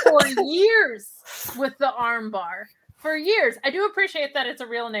away for years with the armbar. For years. I do appreciate that it's a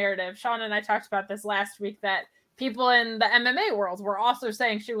real narrative. Sean and I talked about this last week, that people in the MMA world were also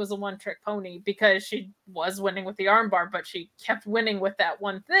saying she was a one-trick pony because she was winning with the armbar, but she kept winning with that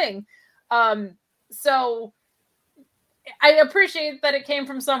one thing. So I appreciate that it came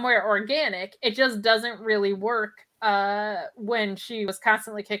from somewhere organic. It just doesn't really work when she was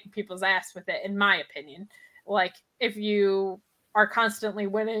constantly kicking people's ass with it, in my opinion. Like, if you are constantly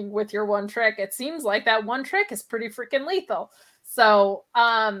winning with your one trick, it seems like that one trick is pretty freaking lethal. So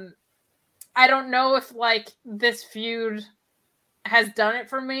I don't know if like this feud has done it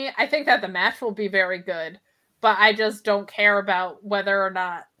for me. I think that the match will be very good, but I just don't care about whether or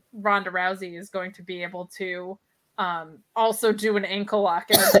not Ronda Rousey is going to be able to also do an ankle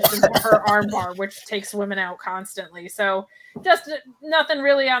lock in addition to her armbar, which takes women out constantly. So just nothing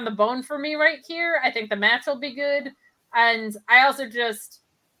really on the bone for me right here. I think the match will be good. And I also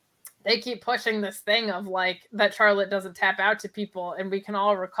they keep pushing this thing of like that Charlotte doesn't tap out to people. And we can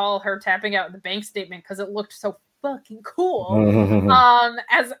all recall her tapping out in the bank statement because it looked so fucking cool.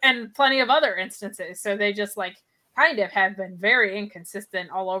 And plenty of other instances. So they just like kind of have been very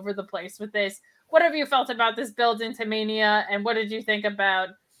inconsistent all over the place with this. What have you felt about this build into Mania? And what did you think about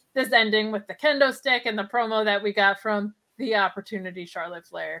this ending with the kendo stick and the promo that we got from the Opportunity Charlotte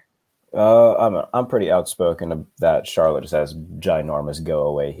Flair? I'm pretty outspoken that Charlotte just has ginormous go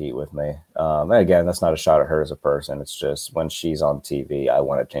away heat with me. And again, that's not a shot at her as a person. It's just when she's on TV, I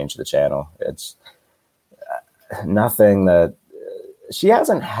want to change the channel. It's nothing that she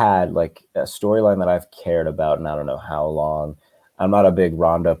hasn't had like a storyline that I've cared about in I don't know how long. I'm not a big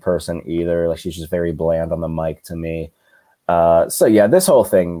Ronda person either. Like, she's just very bland on the mic to me. So yeah, this whole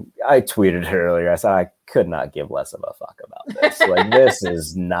thing, I tweeted it earlier. I said I could not give less of a fuck about this. Like, this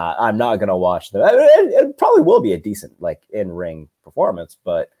is not. I'm not gonna watch them. It probably will be a decent like in-ring performance,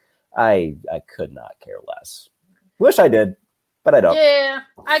 but I could not care less. Wish I did, but I don't. Yeah,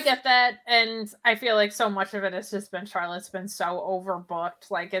 I get that, and I feel like so much of it has just been Charlotte's been so overbooked.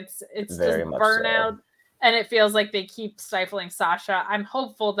 Like it's Very just much burnout. so. And it feels like they keep stifling Sasha. I'm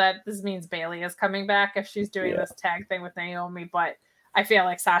hopeful that this means Bayley is coming back if she's doing this tag thing with Naomi. But I feel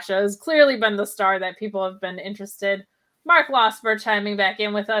like Sasha has clearly been the star that people have been interested. Mark Losber chiming back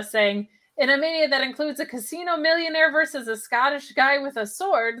in with us saying, in a Mania that includes a casino millionaire versus a Scottish guy with a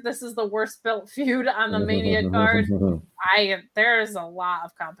sword, this is the worst built feud on the Mania card. There's a lot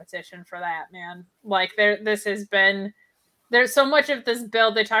of competition for that, man. Like there's so much of this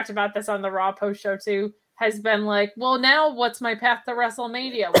build. They talked about this on the Raw post show too. Has been like, well, now what's my path to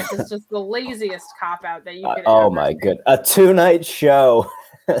WrestleMania, which is just the laziest cop out that you could. Oh my goodness, a 2-night show.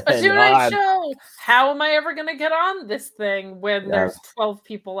 A 2-night show. How am I ever going to get on this thing when there's 12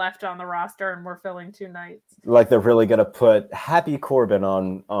 people left on the roster and we're filling 2 nights? Like, they're really going to put Happy Corbin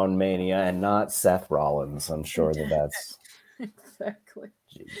on Mania and not Seth Rollins. I'm sure that's exactly.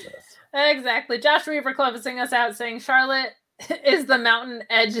 Jesus. Exactly. Josh Weaver closing us out saying Charlotte is the mountain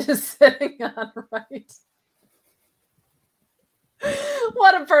edge is sitting on right.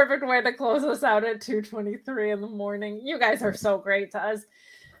 What a perfect way to close us out at 2:23 in the morning. You guys are so great to us.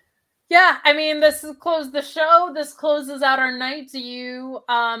 Yeah, I mean, this has closed the show. This closes out our night. Do you,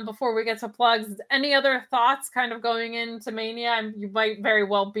 before we get to plugs, any other thoughts kind of going into Mania? You might very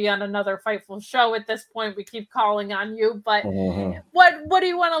well be on another Fightful show at this point. We keep calling on you, but what do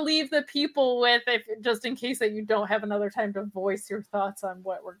you want to leave the people with, if just in case that you don't have another time to voice your thoughts on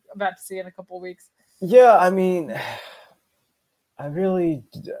what we're about to see in a couple of weeks? Yeah, I mean,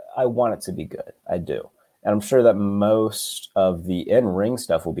 I want it to be good. I do. And I'm sure that most of the in-ring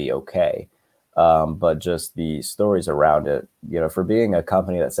stuff will be okay. But just the stories around it, for being a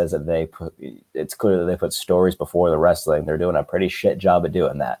company that says that it's clear that they put stories before the wrestling, they're doing a pretty shit job at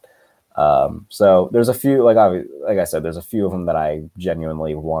doing that. So there's a few, like I said, there's a few of them that I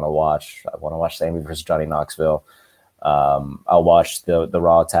genuinely want to watch. I want to watch Sammy versus Johnny Knoxville. I'll watch the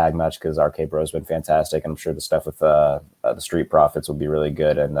Raw tag match because RK Bro has been fantastic. I'm sure the stuff with the Street Profits will be really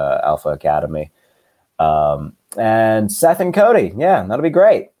good, and Alpha Academy. And Seth and Cody, yeah, that'll be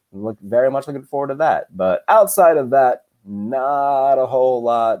great. Very much looking forward to that. But outside of that, not a whole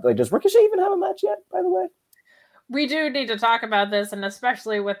lot. Like, does Ricochet even have a match yet, by the way? We do need to talk about this, and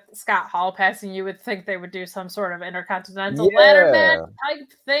especially with Scott Hall passing, you would think they would do some sort of intercontinental ladder match type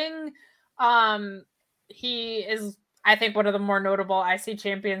thing. He is, I think, one of the more notable IC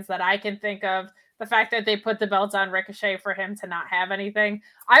champions that I can think of. The fact that they put the belts on Ricochet for him to not have anything.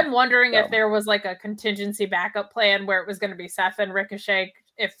 I'm wondering if there was like a contingency backup plan where it was going to be Seth and Ricochet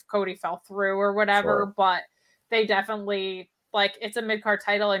if Cody fell through or whatever, but they definitely, like, it's a mid-card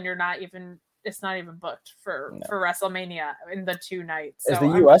title and it's not even booked for WrestleMania in the 2 nights. So is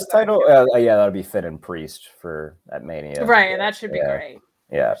the US title? Yeah, that'll be Finn and Priest for at Mania. Right, that should be great.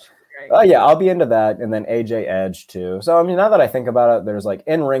 Yeah. Oh, yeah, I'll be into that. And then AJ Edge, too. So, I mean, now that I think about it, there's, like,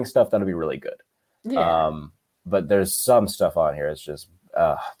 in-ring stuff that'll be really good. Yeah. But there's some stuff on here. It's just,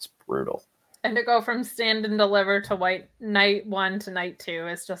 it's brutal. And to go from Stand and Deliver to night 1 to night 2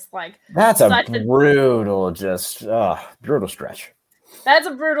 is just, like... That's a brutal stretch. That's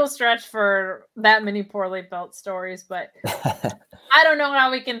a brutal stretch for that many poorly built stories, but I don't know how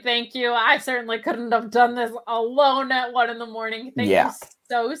we can thank you. I certainly couldn't have done this alone at 1 a.m. Thank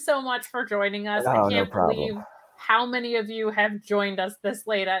you so much for joining us. I can't believe how many of you have joined us this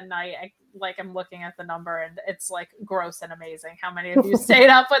late at night. I'm looking at the number and it's like gross and amazing how many of you stayed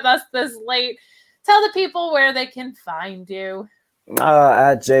up with us this late. Tell the people where they can find you.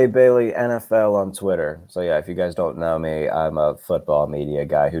 At Jay Bailey NFL on Twitter. So yeah, if you guys don't know me, I'm a football media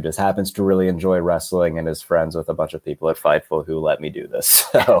guy who just happens to really enjoy wrestling and is friends with a bunch of people at Fightful who let me do this.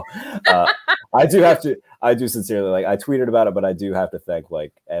 So I do sincerely, I tweeted about it, but I do have to thank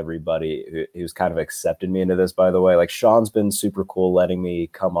everybody who's kind of accepted me into this, by the way. Sean's been super cool letting me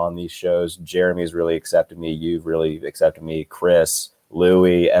come on these shows. Jeremy's really accepted me. You've really accepted me. Chris,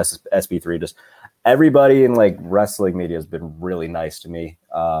 Louie, SB3, just everybody in wrestling media has been really nice to me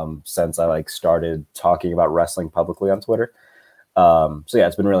since I started talking about wrestling publicly on Twitter. So yeah,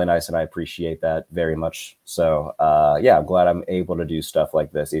 it's been really nice and I appreciate that very much. So yeah, I'm glad I'm able to do stuff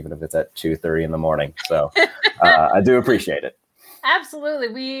like this, even if it's at 2:30 in the morning. So I do appreciate it. Absolutely.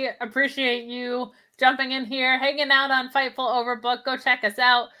 We appreciate you jumping in here, hanging out on Fightful Overbook. Go check us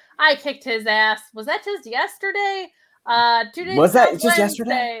out. I kicked his ass. Was that just yesterday? 2 days was that just Wednesday?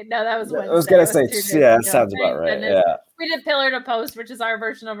 Yesterday? No, that was Wednesday. I was gonna say, yeah, that sounds about right. Yeah, we did Pillar to Post, which is our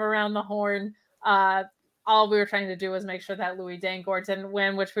version of Around the Horn. All we were trying to do was make sure that Louis Dangourt didn't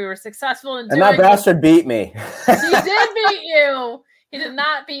win, which we were successful in doing. And that bastard beat me. He did beat you. He did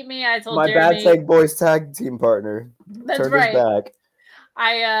not beat me. I told Jeremy. My Bad Take Boys tag team partner. That's turned right. his back.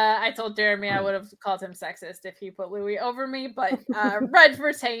 I told Jeremy I would have called him sexist if he put Louis over me, but Reg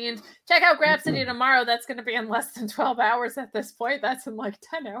retained. Check out Grab City tomorrow. That's going to be in less than 12 hours at this point. That's in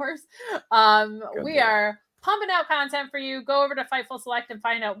 10 hours. We are pumping out content for you. Go over to Fightful Select and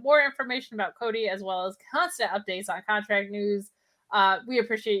find out more information about Cody, as well as constant updates on contract news. We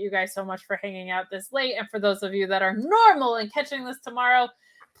appreciate you guys so much for hanging out this late. And for those of you that are normal and catching this tomorrow,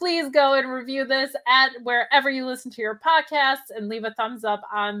 please go and review this at wherever you listen to your podcasts and leave a thumbs up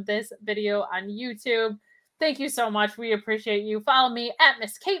on this video on YouTube. Thank you so much. We appreciate you. Follow me at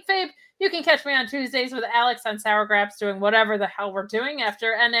Miss Kate Fabe. You can catch me on Tuesdays with Alex on Sour Graps doing whatever the hell we're doing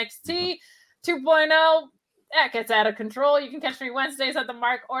after NXT 2.0. That gets out of control. You can catch me Wednesdays at the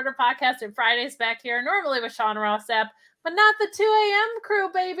Mark Order podcast and Fridays back here, normally with Sean Rossap, but not the 2 a.m. crew,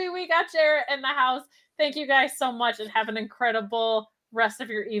 baby. We got Jarrett in the house. Thank you guys so much and have an incredible rest of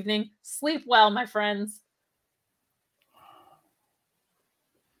your evening. Sleep well, my friends.